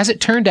 Sure. But as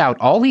it turned out,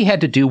 all he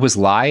had to do was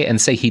lie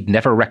and say he'd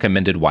never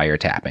recommended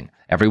wiretapping.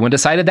 Everyone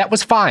decided that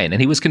was fine, and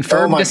he was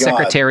confirmed as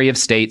Secretary of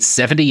State,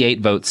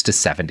 78 votes to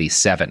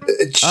 77.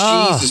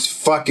 Jesus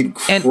fucking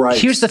Christ. And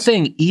here's the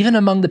thing, even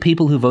among the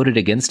people who voted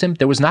against him,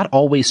 there was not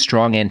always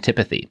strong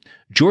antipathy.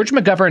 George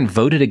McGovern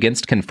voted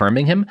against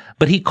confirming him,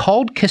 but he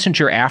called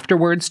Kissinger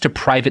afterwards to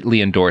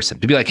privately endorse him.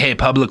 To be like, hey,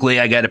 publicly,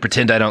 I gotta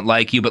pretend I don't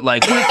like you, but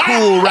like, we're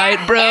cool, right,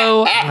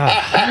 bro?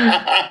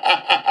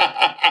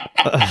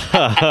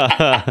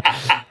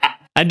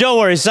 And don't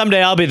worry,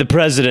 someday I'll be the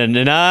president,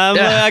 and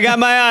I got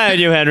my eye on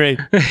you, Henry.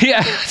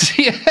 Yeah,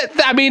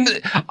 I mean,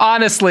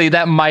 honestly,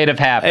 that might have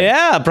happened.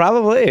 Yeah,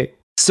 probably.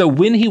 So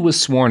when he was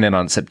sworn in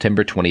on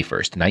September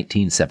 21st,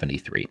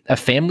 1973, a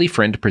family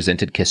friend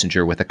presented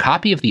Kissinger with a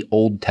copy of the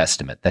Old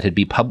Testament that had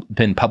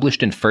been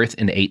published in Firth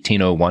in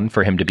 1801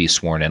 for him to be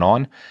sworn in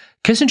on.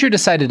 Kissinger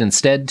decided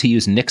instead to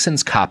use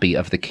Nixon's copy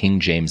of the King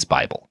James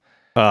Bible.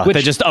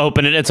 They just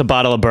open it. It's a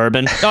bottle of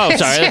bourbon. Oh,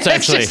 sorry. That's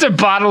actually it's just a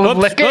bottle of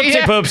liquor.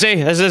 Whoopsie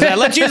poopsie.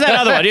 Let's use that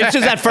other one. Let's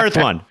use that Firth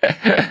one.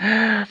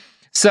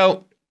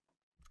 So,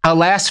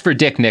 alas for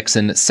Dick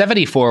Nixon,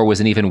 74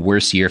 was an even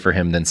worse year for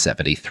him than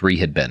 73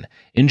 had been.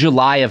 In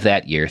July of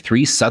that year,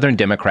 3 Southern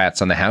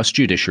Democrats on the House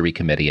Judiciary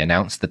Committee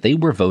announced that they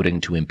were voting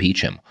to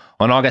impeach him.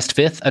 On August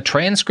 5th, a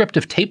transcript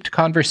of taped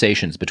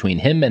conversations between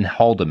him and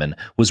Haldeman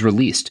was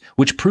released,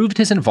 which proved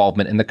his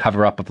involvement in the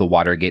cover-up of the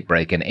Watergate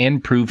break-in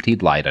and proved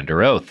he'd lied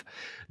under oath.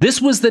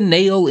 This was the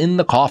nail in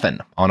the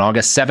coffin. On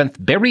August 7th,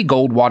 Barry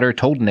Goldwater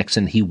told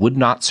Nixon he would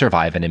not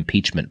survive an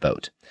impeachment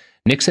vote.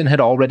 Nixon had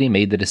already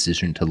made the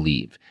decision to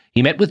leave.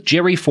 He met with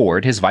Jerry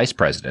Ford, his vice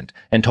president,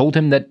 and told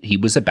him that he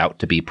was about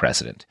to be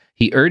president.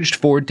 He urged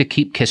Ford to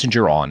keep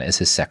Kissinger on as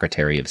his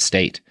Secretary of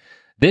State.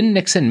 Then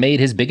Nixon made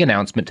his big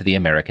announcement to the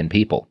American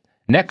people.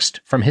 Next,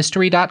 from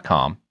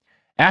History.com,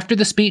 after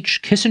the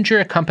speech, Kissinger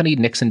accompanied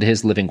Nixon to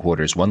his living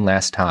quarters one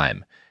last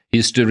time.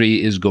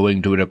 History is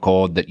going to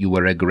record that you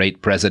were a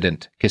great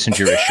president,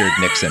 Kissinger assured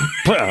Nixon.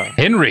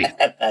 Henry,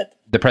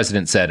 the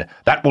president said,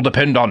 that will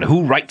depend on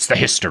who writes the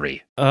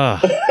history. Can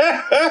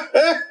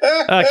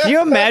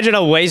you imagine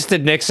a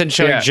wasted Nixon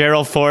showing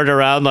Gerald Ford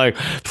around like,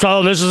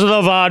 so this is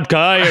the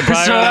vodka, you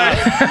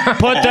probably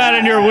put that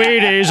in your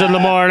Wheaties in the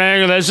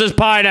morning, this is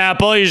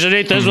pineapple, you should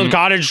eat this with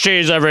cottage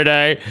cheese every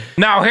day.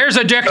 Now here's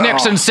a Dick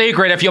Nixon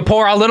secret, if you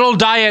pour a little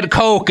Diet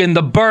Coke in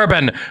the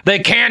bourbon, they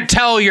can't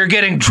tell you're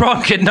getting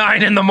drunk at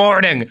 9 in the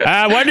morning.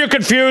 When you're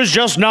confused,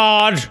 just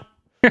nod.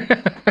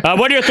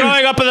 When you're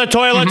throwing up in the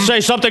toilet,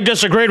 say something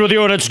disagreed with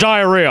you and it's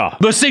diarrhea.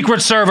 The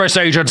Secret Service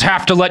agents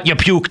have to let you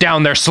puke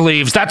down their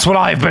sleeves. That's what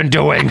I've been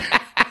doing.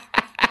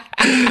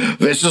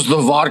 This is the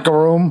vodka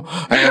room,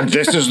 and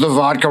this is the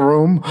vodka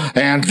room,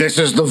 and this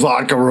is the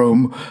vodka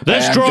room.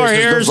 This drawer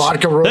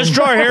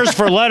here's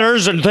for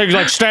letters and things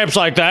like stamps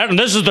like that, and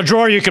this is the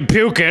drawer you can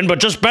puke in,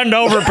 but just bend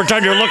over and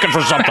pretend you're looking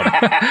for something.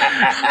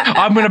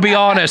 I'm gonna be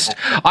honest.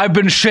 I've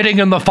been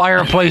shitting in the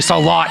fireplace a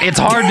lot. It's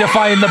hard to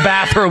find the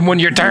bathroom when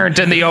you're turned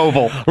in the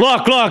oval.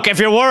 Look, if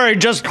you're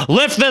worried, just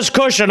lift this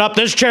cushion up.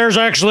 This chair's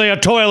actually a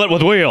toilet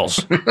with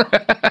wheels.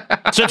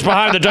 Sits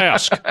behind the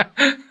desk.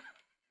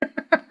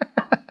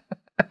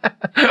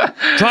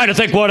 Trying to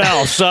think what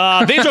else.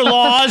 These are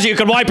laws. You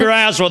can wipe your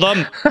ass with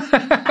them.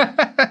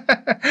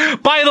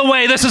 By the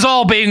way, this is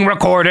all being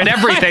recorded.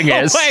 Everything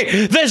is.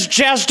 Wait, this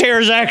chest here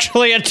is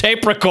actually a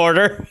tape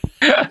recorder.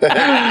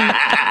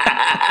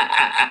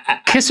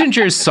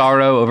 Kissinger's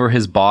sorrow over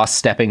his boss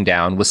stepping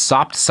down was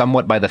sopped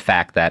somewhat by the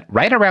fact that,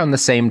 right around the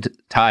same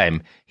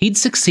time, he'd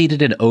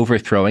succeeded in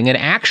overthrowing an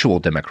actual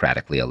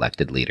democratically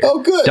elected leader.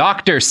 Oh, good.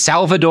 Dr.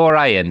 Salvador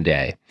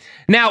Allende.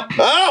 Now...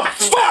 Oh,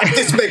 fuck!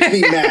 This makes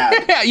me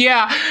mad.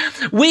 Yeah.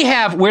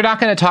 We're not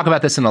going to talk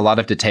about this in a lot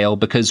of detail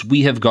because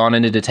we have gone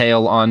into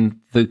detail on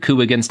the coup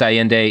against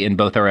Allende in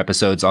both our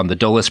episodes on the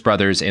Dulles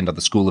brothers and on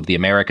the School of the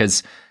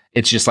Americas.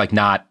 It's just like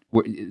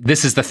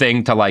this is the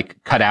thing to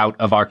like cut out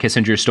of our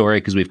Kissinger story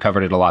because we've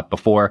covered it a lot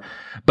before.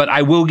 But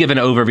I will give an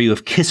overview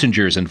of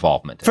Kissinger's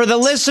involvement. For the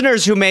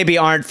listeners who maybe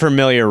aren't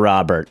familiar,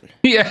 Robert.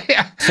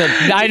 Yeah. So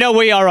I know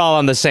we are all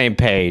on the same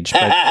page,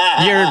 but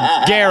you're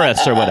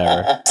Gareth's or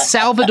whatever.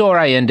 Salvador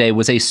Allende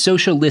was a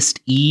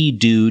socialist-y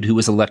dude who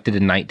was elected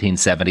in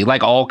 1970.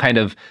 Like all kind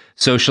of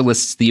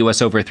socialists the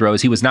U.S.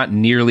 overthrows, he was not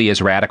nearly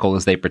as radical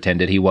as they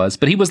pretended he was,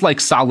 but he was like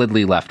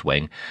solidly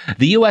left-wing.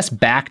 The U.S.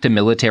 backed a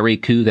military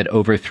coup that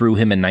overthrew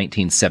him in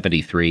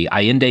 1973.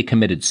 Allende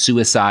committed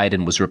suicide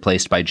and was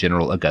replaced by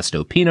General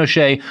Augusto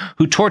Pinochet,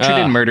 who tortured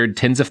and murdered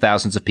tens of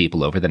thousands of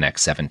people over the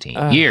next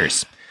 17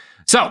 years.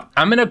 So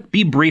I'm going to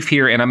be brief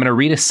here, and I'm going to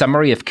read a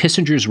summary of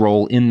Kissinger's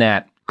role in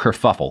that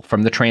kerfuffle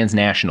from the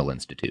Transnational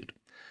Institute.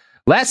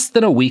 Less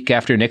than a week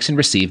after Nixon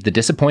received the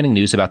disappointing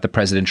news about the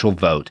presidential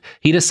vote,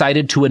 he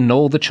decided to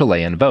annul the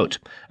Chilean vote.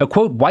 A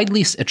quote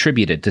widely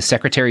attributed to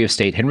Secretary of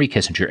State Henry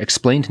Kissinger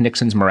explained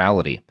Nixon's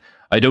morality.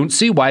 I don't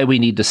see why we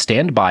need to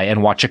stand by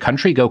and watch a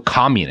country go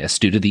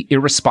communist due to the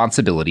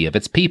irresponsibility of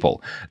its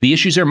people. The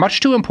issues are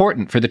much too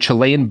important for the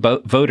Chilean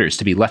voters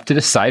to be left to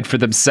decide for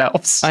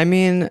themselves. I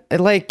mean,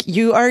 like,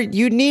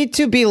 you need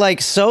to be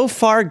like so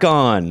far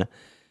gone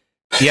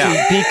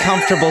to be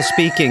comfortable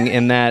speaking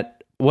in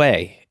that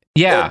way.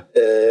 Yeah.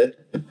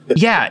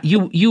 Yeah,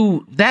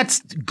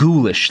 that's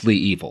ghoulishly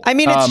evil. I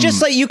mean, it's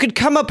just like you could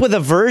come up with a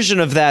version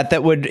of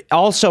that would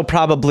also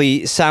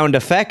probably sound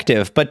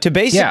effective, but to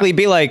basically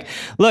be like,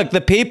 look,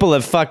 the people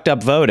have fucked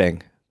up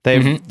voting.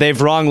 They've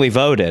wrongly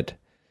voted.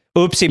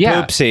 Oopsie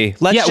poopsie.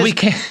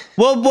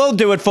 We'll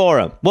do it for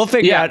them. We'll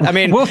figure out. I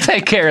mean, we'll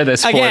take care of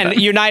this again, for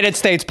them. United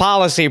States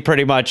policy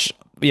pretty much,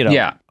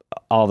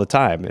 all the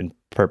time in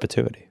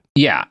perpetuity.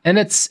 Yeah, and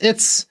it's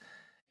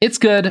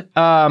good.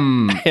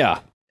 Yeah.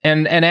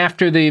 And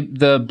after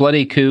the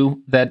bloody coup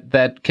that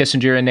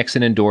Kissinger and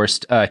Nixon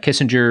endorsed,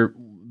 Kissinger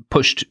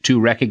pushed to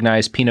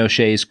recognize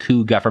Pinochet's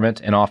coup government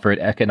and offered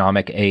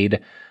economic aid.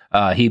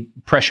 He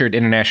pressured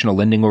international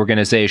lending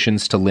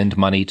organizations to lend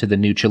money to the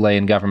new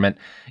Chilean government.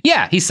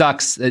 Yeah, he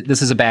sucks.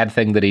 This is a bad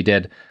thing that he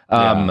did.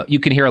 You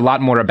can hear a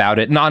lot more about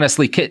it. And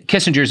honestly,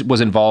 Kissinger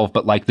was involved,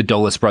 but like the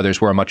Dulles brothers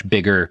were a much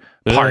bigger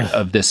part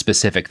of this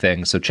specific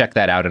thing. So check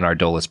that out in our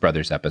Dulles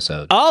brothers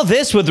episode. All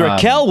this with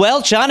Raquel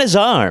Welch on his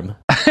arm.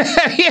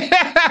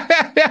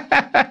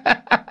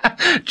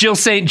 Jill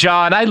St.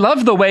 John. I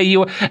love the way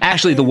you...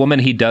 Actually, the woman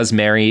he does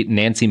marry,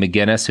 Nancy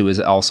McGuinness, who is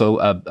also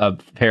a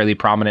fairly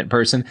prominent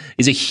person,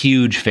 is a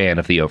huge fan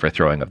of the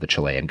overthrowing of the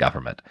Chilean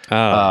government.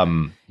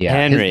 Oh, yeah,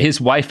 Henry. His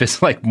wife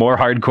is like more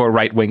hardcore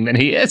right-wing than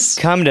he is.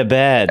 Come to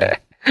bed.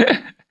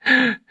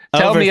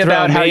 Tell me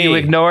about how you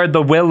ignored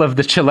the will of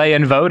the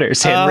Chilean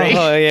voters, Henry.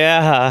 Oh,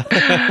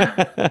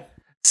 yeah.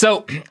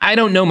 So I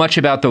don't know much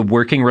about the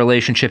working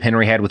relationship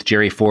Henry had with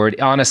Jerry Ford.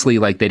 Honestly,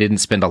 like they didn't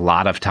spend a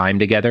lot of time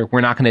together.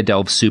 We're not going to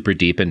delve super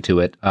deep into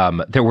it.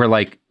 There were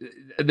like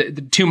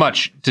too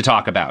much to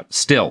talk about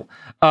still.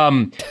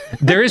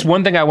 There is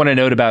one thing I want to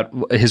note about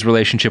his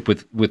relationship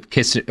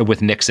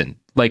with Nixon.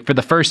 Like for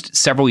the first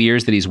several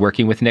years that he's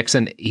working with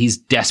Nixon, he's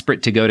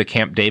desperate to go to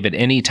Camp David.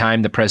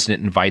 Anytime the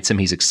president invites him,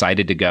 he's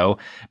excited to go.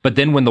 But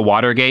then when the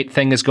Watergate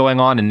thing is going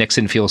on and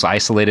Nixon feels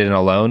isolated and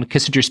alone,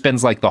 Kissinger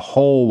spends like the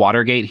whole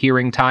Watergate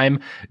hearing time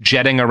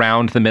jetting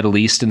around the Middle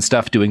East and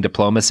stuff doing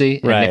diplomacy.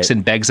 And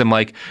Nixon begs him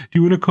like, do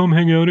you want to come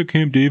hang out at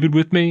Camp David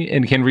with me?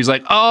 And Henry's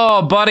like,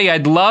 oh, buddy,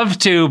 I'd love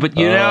to, but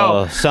you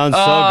know. Sounds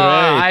so great.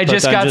 I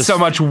just got so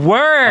much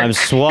work. I'm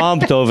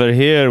swamped over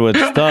here with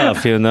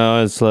stuff, you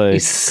know. It's like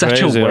he's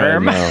such a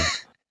worm.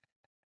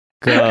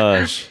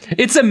 Gosh.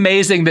 It's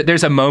amazing that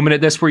there's a moment at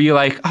this where you're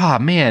like, oh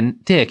man,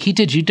 Dick, he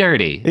did you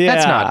dirty. Yeah.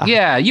 That's not,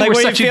 you Like, were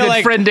when such a you feel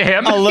good friend to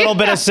him. A little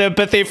bit of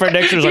sympathy for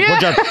Nixon.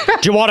 Like,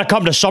 do you want to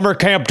come to summer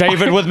camp,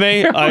 David, with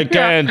me? I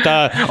can't.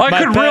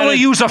 I could really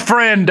use a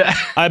friend.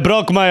 I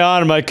broke my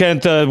arm. I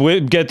can't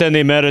get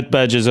any merit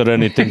badges or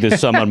anything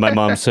this summer, my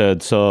mom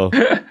said. So.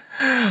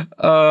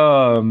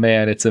 Oh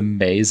man, it's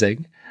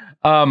amazing.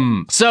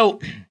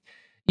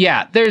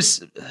 Yeah,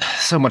 there's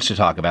so much to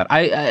talk about.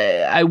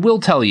 I will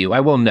tell you, I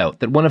will note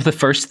that one of the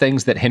first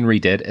things that Henry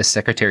did as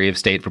Secretary of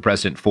State for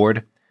President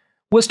Ford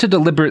was to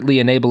deliberately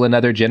enable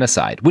another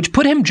genocide, which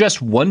put him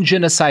just one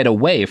genocide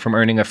away from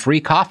earning a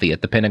free coffee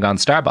at the Pentagon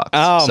Starbucks.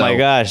 Oh my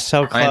gosh,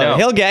 so close. I know.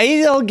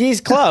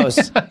 He's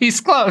close.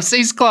 He's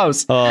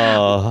close.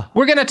 Oh.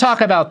 We're going to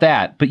talk about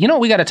that, but you know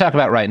what we got to talk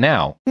about right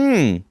now?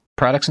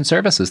 Products and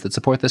services that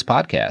support this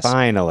podcast.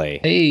 Finally.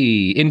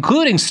 Hey,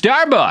 including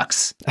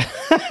Starbucks.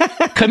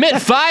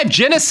 Commit 5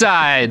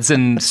 genocides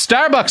and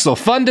Starbucks will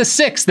fund a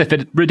 6th if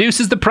it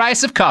reduces the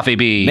price of coffee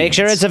beans. Make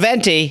sure it's a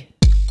venti.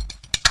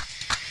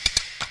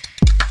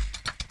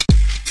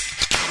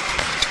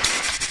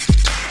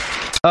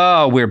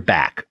 Oh, we're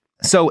back.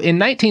 So in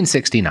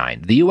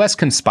 1969, the U.S.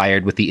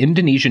 conspired with the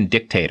Indonesian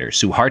dictator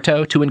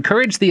Suharto to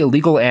encourage the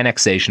illegal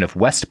annexation of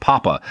West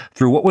Papua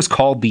through what was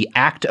called the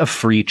Act of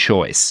Free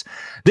Choice.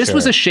 This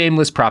was a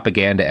shameless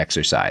propaganda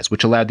exercise,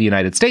 which allowed the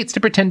United States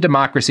to pretend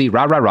democracy,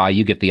 rah,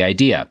 you get the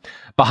idea.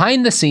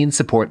 Behind-the-scenes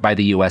support by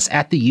the U.S.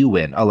 at the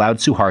UN allowed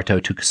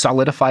Suharto to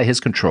solidify his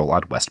control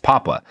on West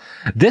Papua.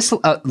 This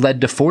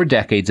led to 4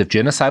 decades of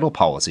genocidal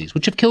policies,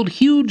 which have killed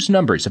huge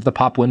numbers of the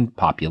Papuan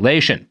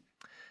population.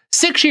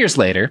 6 years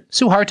later,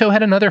 Suharto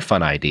had another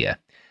fun idea.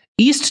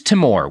 East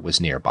Timor was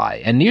nearby,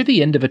 and near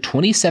the end of a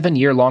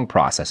 27-year-long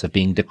process of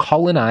being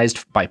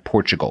decolonized by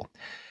Portugal.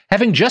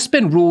 Having just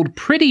been ruled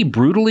pretty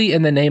brutally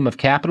in the name of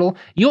capital,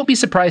 you won't be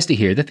surprised to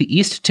hear that the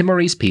East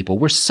Timorese people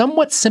were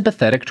somewhat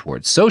sympathetic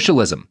towards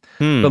socialism.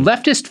 The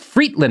leftist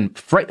Fretilin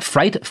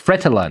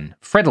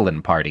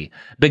Party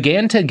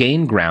began to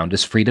gain ground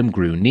as freedom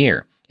grew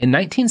near. In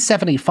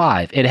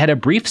 1975, it had a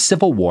brief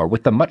civil war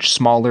with the much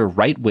smaller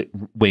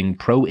right-wing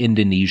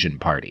pro-Indonesian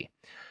party.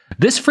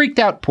 This freaked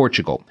out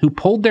Portugal, who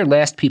pulled their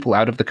last people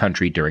out of the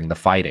country during the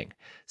fighting.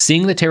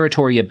 Seeing the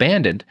territory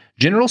abandoned,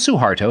 General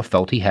Suharto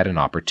felt he had an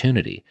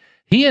opportunity.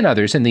 He and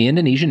others in the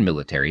Indonesian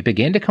military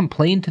began to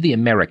complain to the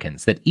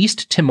Americans that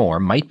East Timor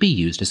might be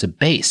used as a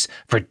base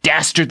for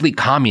dastardly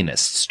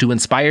communists to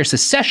inspire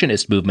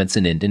secessionist movements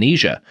in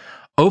Indonesia.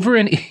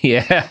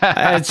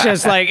 It's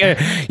just like,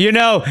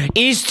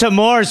 East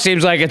Timor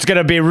seems like it's going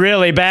to be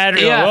really bad.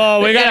 Yeah.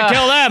 Oh, we got to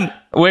kill them.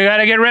 We got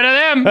to get rid of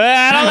them.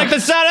 I don't like the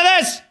sound of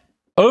this.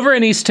 Over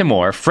in East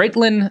Timor,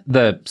 Fretilin,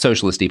 the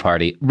Socialist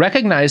Party,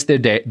 recognized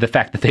the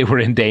fact that they were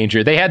in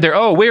danger. They had their,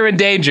 we're in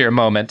danger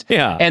moment.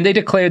 Yeah. And they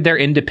declared their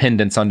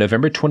independence on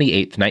November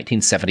 28th,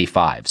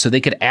 1975, so they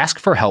could ask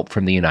for help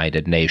from the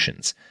United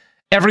Nations.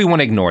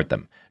 Everyone ignored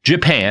them.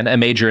 Japan, a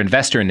major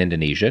investor in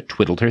Indonesia,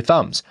 twiddled her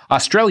thumbs.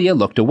 Australia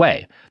looked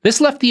away.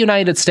 This left the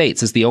United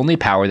States as the only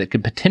power that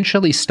could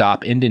potentially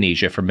stop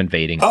Indonesia from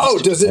invading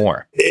East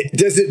Timor.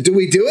 Do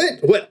we do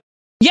it? What?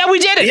 Yeah, we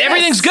did it. Yes.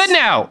 Everything's good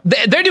now.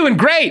 They're doing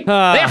great.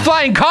 They're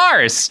flying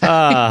cars.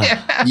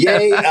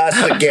 Yay,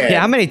 us again.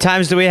 Yeah, how many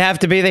times do we have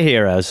to be the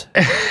heroes?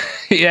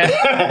 Yeah.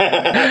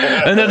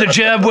 Another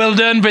job well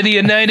done for the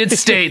United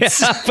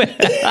States.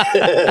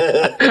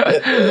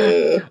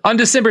 On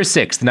December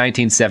 6th,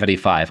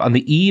 1975, on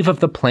the eve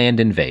of the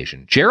planned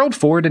invasion, Gerald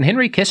Ford and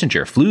Henry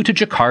Kissinger flew to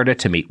Jakarta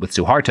to meet with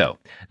Suharto.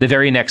 The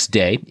very next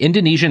day,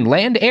 Indonesian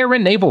land, air,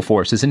 and naval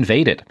forces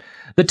invaded.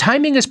 The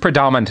timing is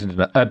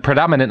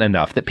predominant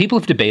enough that people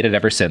have debated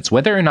ever since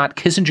whether or not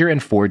Kissinger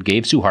and Ford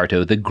gave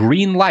Suharto the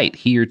green light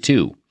here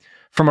too.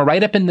 From a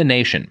write-up in The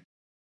Nation,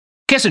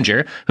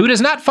 Kissinger, who does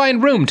not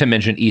find room to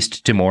mention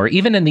East Timor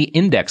even in the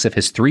index of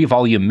his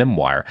 3-volume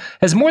memoir,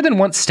 has more than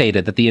once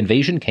stated that the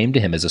invasion came to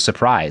him as a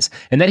surprise,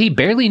 and that he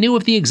barely knew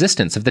of the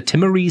existence of the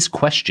Timorese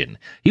question.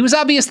 He was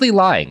obviously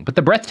lying, but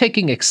the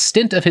breathtaking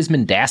extent of his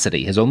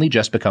mendacity has only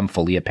just become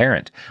fully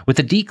apparent, with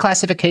the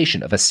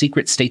declassification of a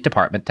secret State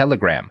Department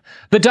telegram.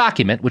 The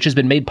document, which has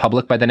been made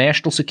public by the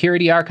National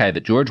Security Archive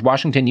at George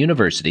Washington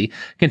University,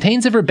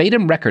 contains a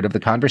verbatim record of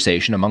the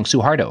conversation among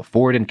Suharto,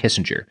 Ford, and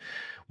Kissinger.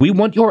 "We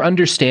want your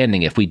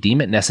understanding if we deem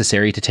it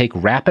necessary to take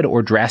rapid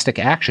or drastic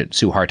action,"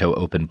 Suharto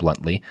opened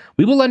bluntly.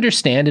 "We will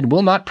understand and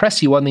will not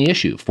press you on the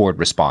issue," Ford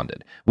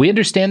responded. "We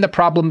understand the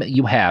problem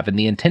you have and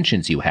the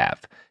intentions you have."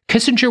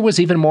 Kissinger was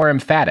even more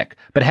emphatic,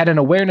 but had an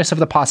awareness of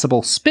the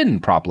possible spin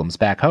problems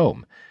back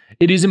home.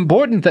 "It is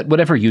important that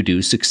whatever you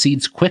do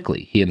succeeds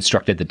quickly," he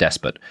instructed the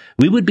despot.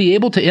 "We would be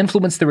able to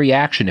influence the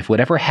reaction if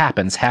whatever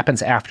happens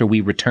after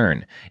we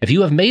return. If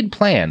you have made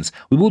plans,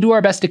 we will do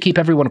our best to keep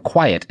everyone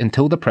quiet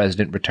until the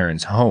president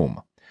returns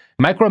home."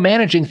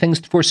 Micromanaging things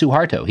for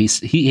Suharto,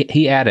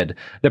 he added,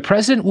 "The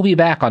president will be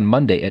back on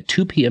Monday at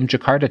 2 p.m.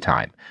 Jakarta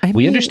time.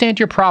 We understand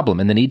your problem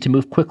and the need to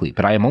move quickly,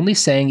 but I am only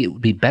saying it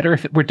would be better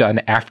if it were done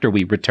after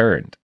we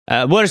returned."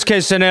 Worst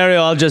case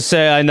scenario, I'll just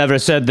say I never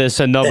said this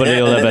and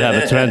nobody will ever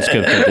have a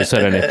transcript if they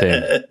said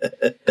anything.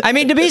 I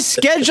mean, to be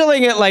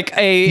scheduling it like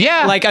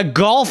a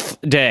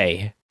golf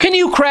day. Can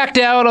you crack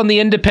down on the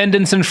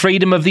independence and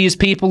freedom of these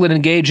people and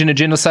engage in a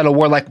genocidal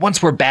war? Like,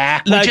 once we're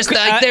back,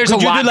 there's a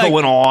lot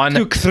going on.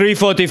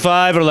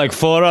 3:45 or like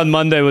 4 on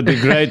Monday would be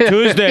great.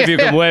 Tuesday, if you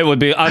can wait, would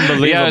be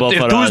unbelievable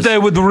for us. Tuesday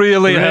would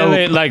really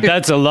help. Like,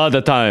 that's a lot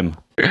of time.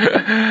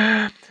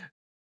 Yeah.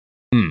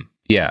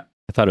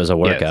 I thought it was a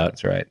workout. Yeah,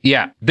 that's right.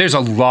 Yeah, there's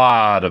a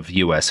lot of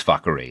U.S.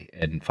 fuckery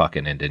in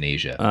fucking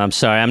Indonesia. I'm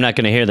sorry, I'm not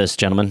going to hear this,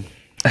 gentlemen.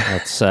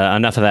 That's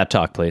enough of that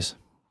talk, please.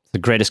 It's the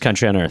greatest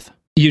country on earth.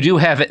 You do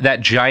have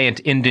that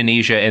giant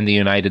Indonesia and the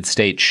United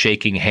States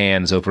shaking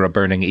hands over a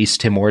burning East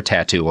Timor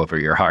tattoo over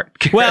your heart.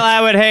 Well,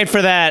 I would hate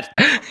for that.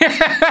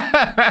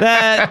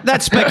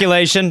 That's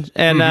speculation,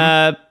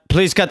 and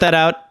please cut that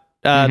out.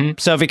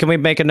 Sophie, can we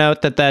make a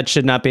note that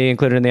should not be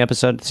included in the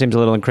episode? It seems a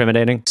little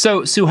incriminating.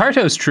 So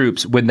Suharto's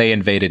troops, when they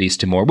invaded East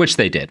Timor, which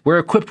they did, were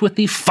equipped with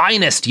the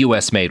finest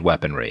U.S.-made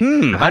weaponry.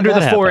 Under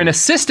the Foreign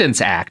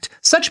Assistance Act,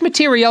 such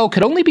materiel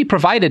could only be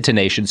provided to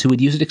nations who would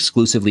use it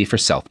exclusively for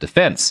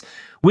self-defense.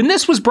 When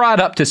this was brought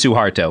up to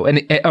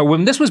Suharto,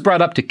 when this was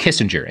brought up to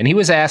Kissinger, and he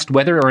was asked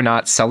whether or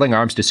not selling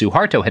arms to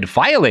Suharto had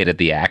violated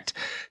the act,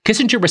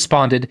 Kissinger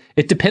responded,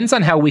 "It depends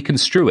on how we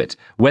construe it,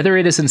 whether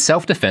it is in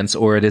self-defense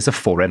or it is a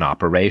foreign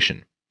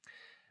operation."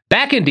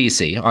 Back in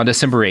D.C. on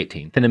December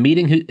 18th, in a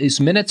meeting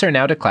whose minutes are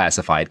now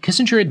declassified,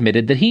 Kissinger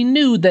admitted that he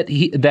knew that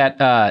he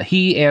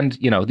and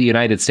the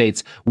United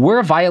States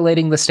were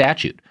violating the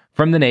statute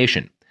from the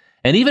nation.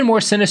 An even more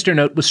sinister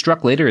note was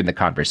struck later in the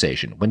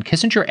conversation when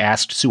Kissinger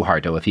asked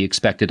Suharto if he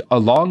expected a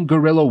long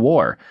guerrilla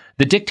war.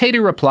 The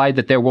dictator replied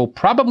that there will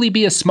probably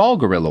be a small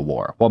guerrilla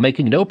war, while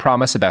making no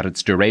promise about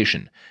its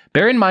duration.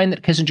 Bear in mind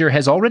that Kissinger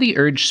has already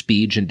urged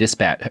speed and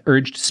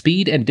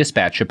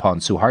dispatch upon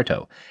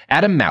Suharto.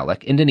 Adam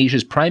Malik,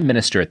 Indonesia's prime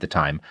minister at the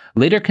time,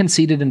 later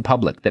conceded in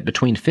public that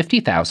between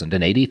 50,000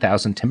 and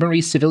 80,000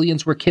 Timorese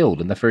civilians were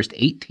killed in the first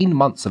 18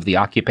 months of the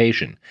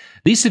occupation.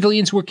 These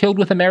civilians were killed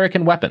with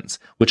American weapons,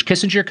 which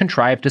Kissinger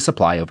contrived to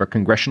supply over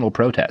congressional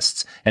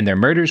protests, and their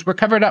murders were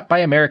covered up by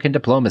American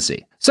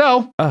diplomacy.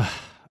 So...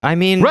 I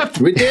mean,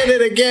 we did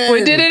it again.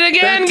 We did it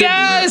again,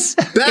 guys.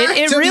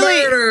 It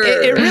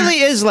really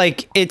is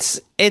like it's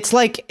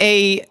like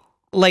a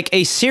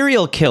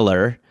serial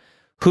killer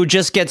who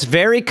just gets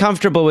very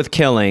comfortable with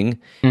killing,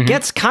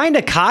 gets kind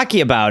of cocky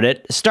about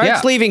it,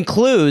 starts leaving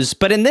clues,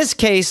 but in this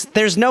case,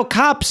 there's no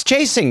cops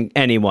chasing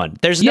anyone.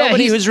 There's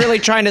nobody who's really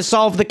trying to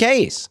solve the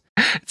case.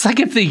 It's like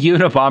if the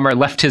Unabomber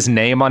left his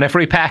name on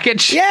every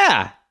package.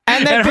 Yeah.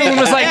 And then everyone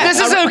was like,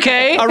 this is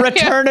okay. A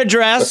return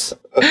address.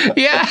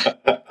 Yeah.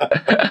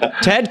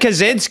 Ted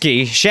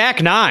Kaczynski,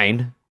 Shack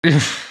 9.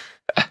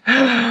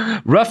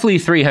 Roughly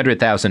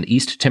 300,000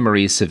 East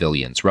Timorese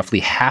civilians, roughly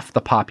half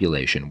the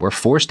population, were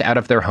forced out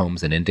of their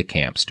homes and into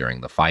camps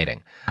during the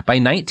fighting. By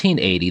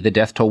 1980, the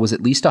death toll was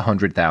at least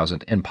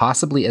 100,000 and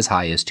possibly as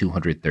high as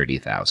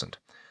 230,000.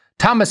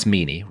 Thomas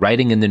Meany,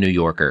 writing in The New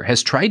Yorker,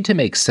 has tried to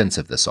make sense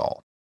of this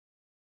all.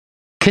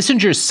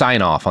 Kissinger's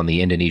sign-off on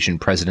the Indonesian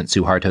President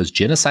Suharto's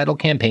genocidal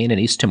campaign in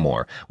East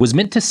Timor was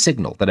meant to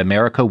signal that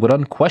America would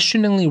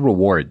unquestioningly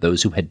reward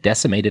those who had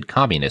decimated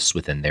communists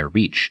within their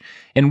reach.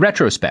 In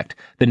retrospect,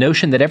 the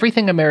notion that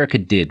everything America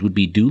did would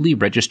be duly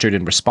registered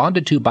and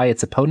responded to by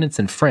its opponents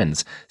and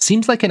friends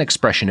seems like an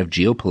expression of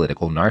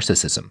geopolitical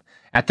narcissism.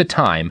 At the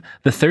time,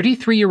 the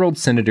 33-year-old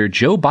Senator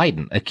Joe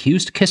Biden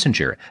accused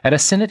Kissinger at a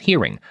Senate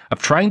hearing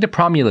of trying to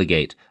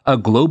promulgate a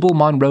global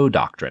Monroe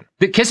Doctrine.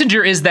 That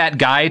Kissinger is that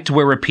guy to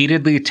where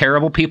repeatedly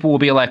terrible people will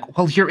be like,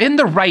 well, you're in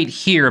the right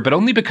here, but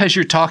only because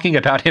you're talking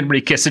about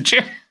Henry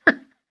Kissinger.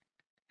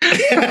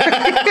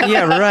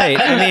 Yeah, right.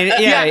 I mean,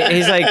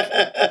 he's like,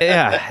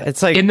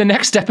 it's like... In the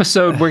next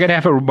episode, we're going to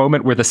have a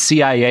moment where the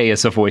CIA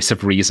is a voice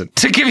of reason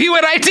to give you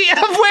an idea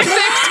of where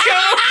things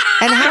go.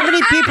 And how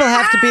many people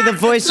have to be the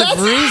voice of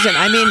reason?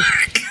 I mean,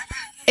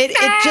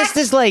 it just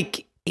is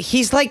like,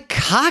 he's like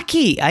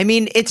cocky. I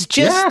mean, it's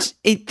just,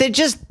 they're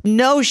just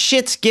no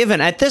shit's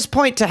given. At this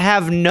point to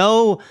have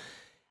no,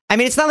 I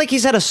mean, it's not like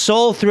he's had a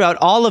soul throughout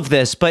all of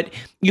this, but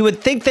you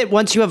would think that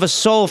once you have a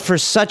soul for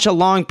such a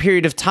long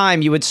period of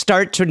time, you would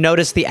start to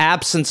notice the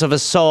absence of a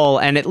soul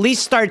and at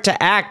least start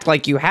to act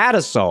like you had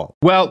a soul.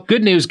 Well,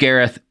 good news,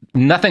 Gareth.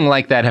 Nothing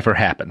like that ever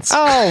happens.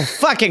 Oh,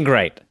 fucking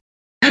great.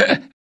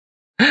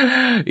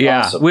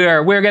 Yeah, awesome.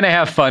 We're gonna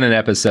have fun in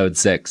episode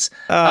 6.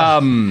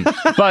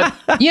 But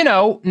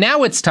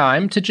now it's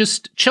time to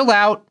just chill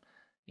out.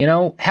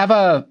 Have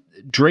a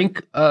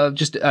drink,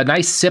 just a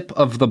nice sip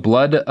of the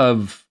blood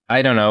of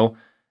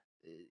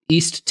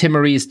East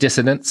Timorese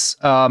dissidents,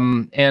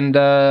 and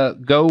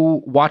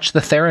go watch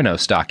the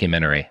Theranos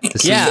documentary.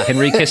 This is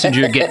Henry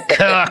Kissinger get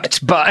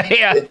cooked by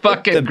a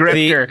fucking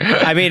grifter.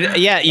 I mean,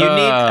 you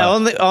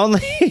need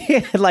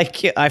only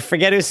like I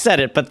forget who said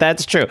it, but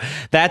that's true.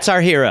 That's our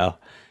hero.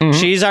 Mm-hmm.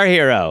 She's our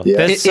hero.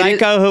 Yeah. This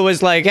psycho who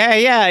was like,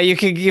 "Hey,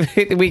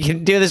 we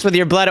can do this with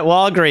your blood at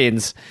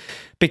Walgreens,"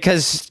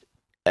 because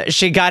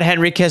she got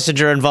Henry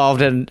Kissinger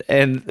involved in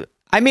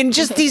I mean,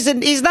 just he's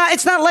not.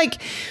 It's not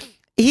like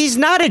he's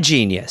not a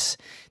genius.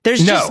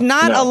 There's just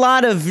not a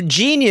lot of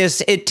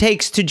genius it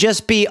takes to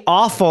just be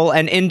awful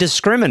and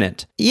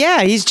indiscriminate.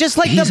 Yeah, he's just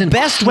like the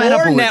best war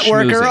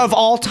networker of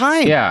all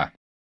time. Yeah.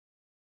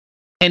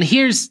 And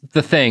here's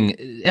the thing.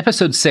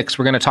 Episode 6,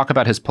 we're going to talk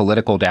about his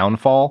political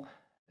downfall,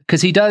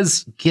 because he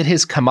does get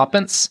his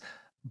comeuppance,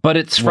 but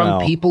it's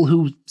from people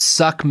who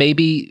suck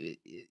maybe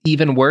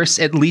even worse,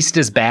 at least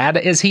as bad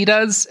as he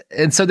does.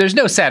 And so there's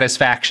no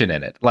satisfaction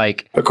in it.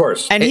 Like, of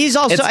course. And it's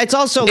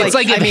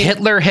like if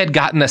Hitler had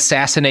gotten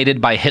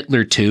assassinated by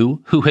Hitler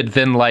too, who had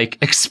then like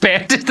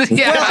expanded the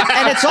Well,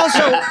 and it's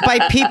also by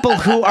people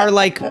who are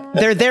like,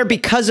 they're there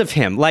because of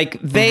him. Like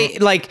they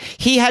like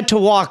he had to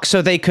walk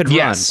so they could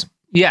run.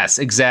 Yes,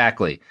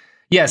 exactly.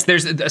 Yes,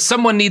 there's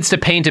someone needs to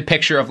paint a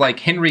picture of like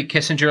Henry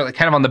Kissinger, like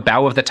kind of on the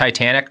bow of the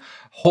Titanic,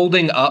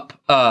 holding up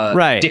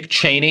Dick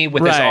Cheney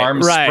with his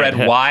arms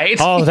spread wide.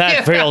 Oh,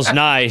 that feels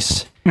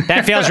nice.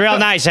 That feels real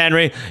nice,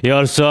 Henry. You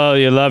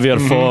love your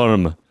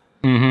form.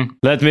 Mm-hmm.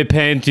 Let me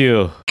paint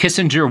you.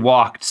 Kissinger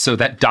walked so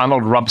that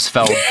Donald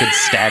Rumsfeld could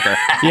stagger.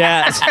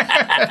 Yes.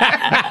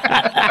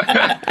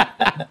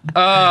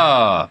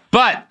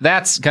 But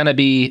that's gonna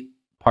be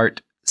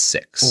part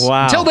 6.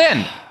 Wow. Until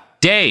then,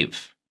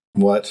 Dave.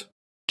 What?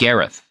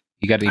 Gareth,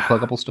 you got any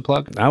pluggables to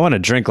plug? I want to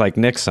drink like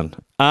Nixon.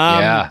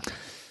 Yeah.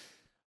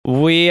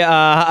 We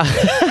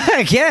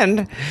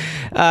again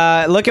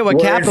look at what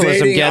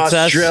capitalism gets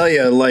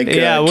Australia, us. Like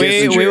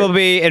we will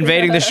be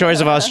invading the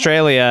shores of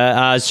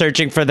Australia,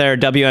 searching for their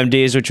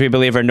WMDs, which we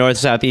believe are north,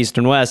 south, east,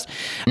 and west.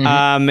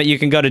 You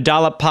can go to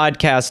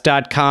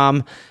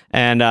dolloppodcast.com.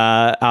 And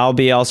I'll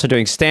be also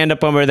doing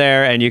stand-up when we're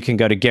there, and you can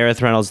go to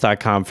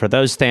GarethReynolds.com for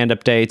those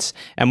stand-up dates.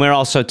 And we're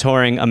also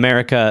touring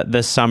America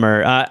this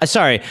summer.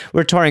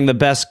 We're touring the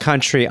best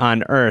country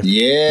on earth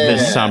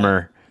this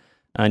summer.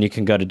 And you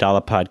can go to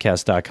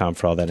dolloppodcast.com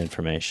for all that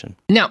information.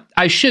 Now,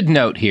 I should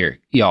note here,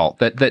 y'all,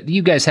 that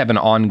you guys have an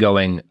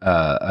ongoing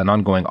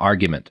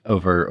argument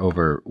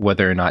over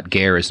whether or not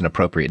Gare is an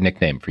appropriate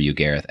nickname for you,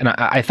 Gareth. And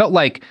I felt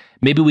like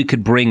maybe we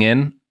could bring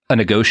in a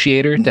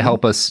negotiator to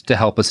help us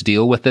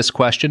deal with this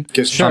question.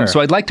 Sure. So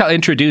I'd like to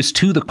introduce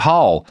to the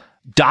call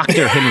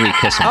Dr. Henry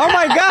Kissinger. Oh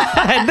my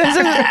God! This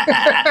is.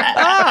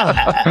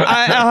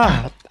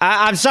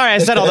 I'm sorry I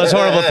said all those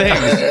horrible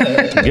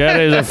things.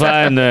 Gary's a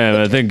fine name.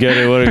 I think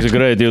Gary works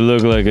great. You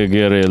look like a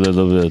Gary a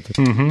little bit.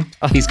 Mm-hmm.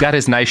 He's got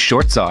his nice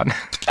shorts on.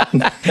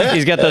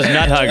 He's got those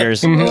nut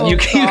huggers. Mm-hmm. You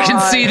can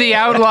see the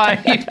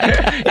outline.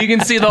 You can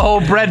see the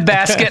whole bread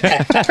basket.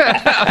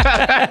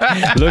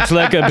 Looks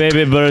like a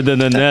baby bird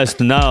in a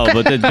nest now,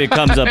 but it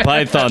becomes a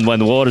python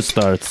when war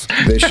starts.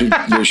 They should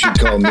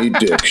call me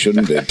Dick,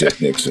 shouldn't they, Dick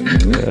Nixon?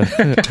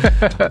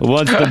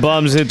 Once the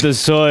bombs hit the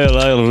soil,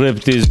 I'll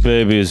rip these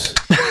babies.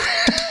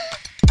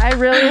 I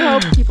really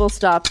hope people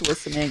stopped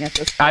listening at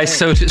this point. I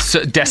so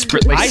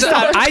desperately.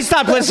 I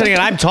stopped listening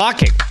and I'm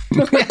talking.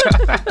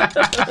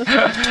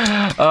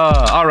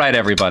 All right,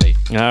 everybody.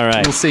 All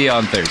right. We'll see you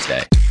on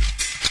Thursday.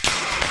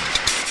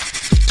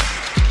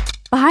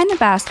 Behind the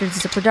Bastards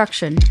is a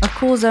production of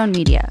Cool Zone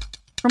Media.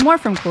 For more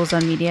from Cool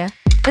Zone Media,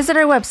 visit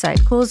our website,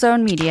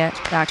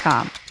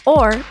 coolzonemedia.com,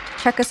 or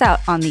check us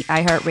out on the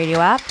iHeartRadio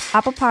app,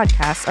 Apple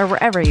Podcasts, or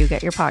wherever you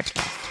get your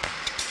podcasts.